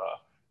matter of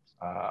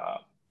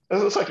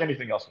it's like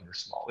anything else when you're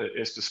small.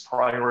 It's just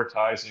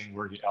prioritizing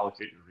where you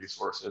allocate your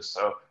resources.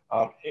 So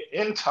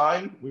in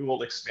time, we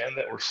will expand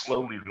that. We're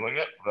slowly doing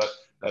it,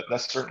 but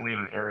that's certainly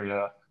an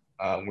area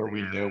where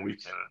we know we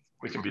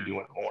can be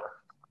doing more.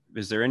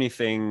 Is there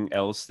anything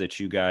else that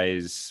you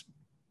guys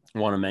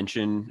want to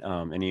mention?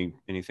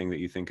 Anything that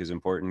you think is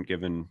important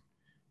given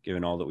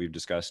all that we've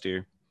discussed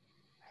here?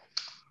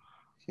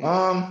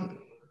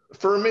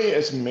 For me,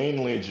 it's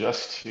mainly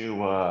just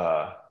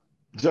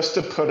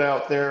to put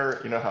out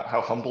there, you know, how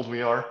humbled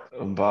we are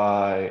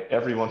by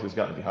everyone who's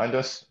gotten behind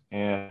us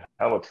and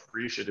how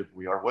appreciative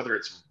we are, whether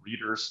it's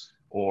readers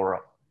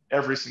or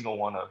every single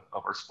one of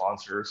our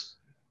sponsors,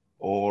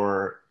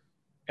 or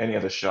any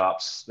of the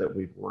shops that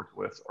we've worked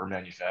with or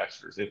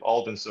manufacturers. They've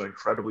all been so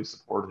incredibly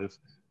supportive.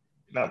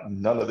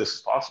 None of this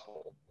is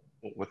possible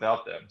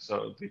without them.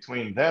 So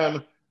between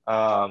them,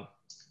 the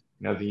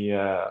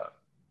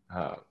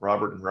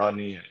Robert and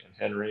Rodney and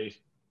Henry,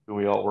 who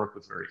we all work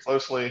with very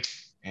closely,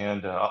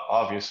 and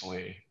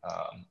obviously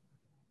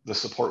the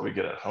support we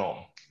get at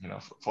home,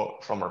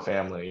 from our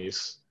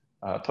families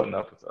putting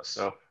up with us.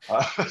 So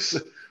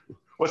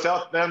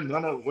without them,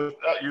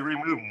 without you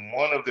remove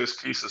one of those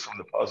pieces from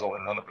the puzzle,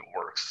 and none of it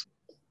works.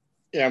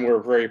 Yeah, and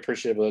we're very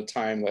appreciative of the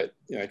time that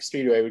like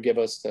Speedway would give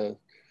us to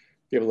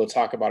be able to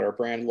talk about our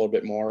brand a little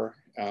bit more.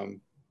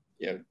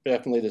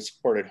 Definitely the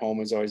support at home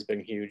has always been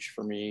huge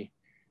for me,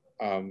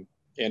 and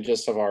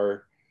just of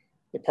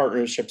the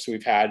partnerships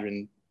we've had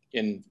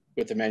in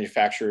with the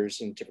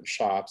manufacturers and different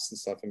shops and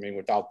stuff. I mean,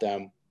 without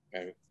them,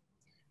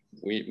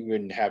 we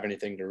wouldn't have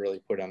anything to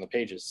really put on the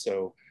pages.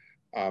 So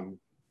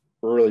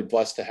we're really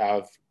blessed to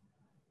have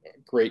a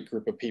great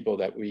group of people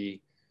that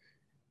we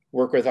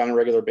work with on a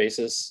regular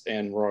basis,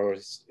 and we're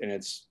always,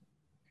 and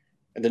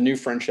the new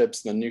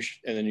friendships and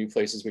the new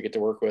places we get to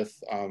work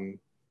with.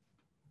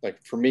 Like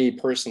for me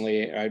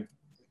personally,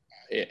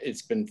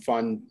 it's been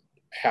fun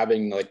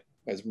having, like,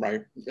 as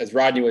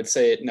Rodney would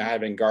say it, not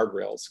having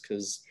guardrails,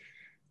 because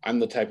I'm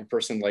the type of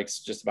person that likes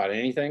just about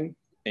anything,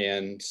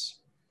 and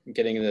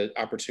getting the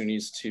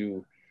opportunities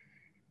to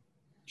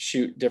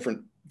shoot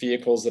different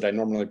vehicles that I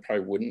normally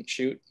probably wouldn't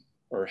shoot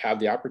or have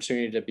the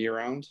opportunity to be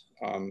around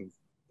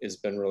has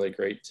been really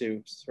great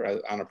too,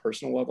 on a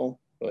personal level.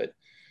 But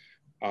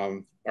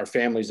our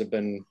families have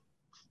been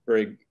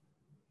very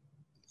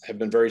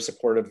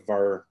supportive of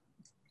our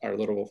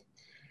little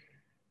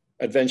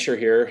adventure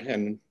here,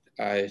 and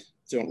I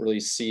don't really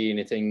see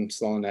anything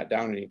slowing that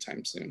down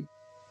anytime soon.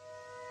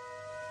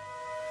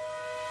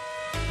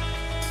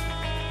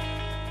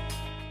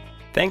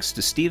 Thanks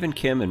to Stephen,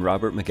 Kim, and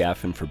Robert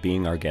McGaffin for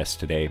being our guests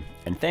today,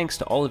 and thanks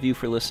to all of you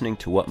for listening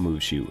to What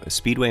Moves You, a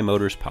Speedway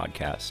Motors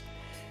podcast.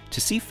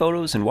 To see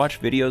photos and watch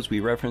videos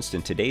we referenced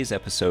in today's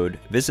episode,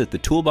 visit the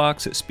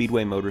toolbox at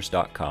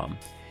speedwaymotors.com.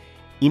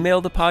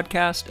 Email the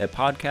podcast at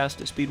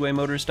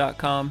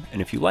podcast@speedwaymotors.com,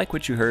 and if you like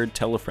what you heard,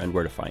 tell a friend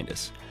where to find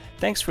us.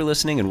 Thanks for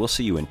listening, and we'll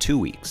see you in 2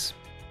 weeks.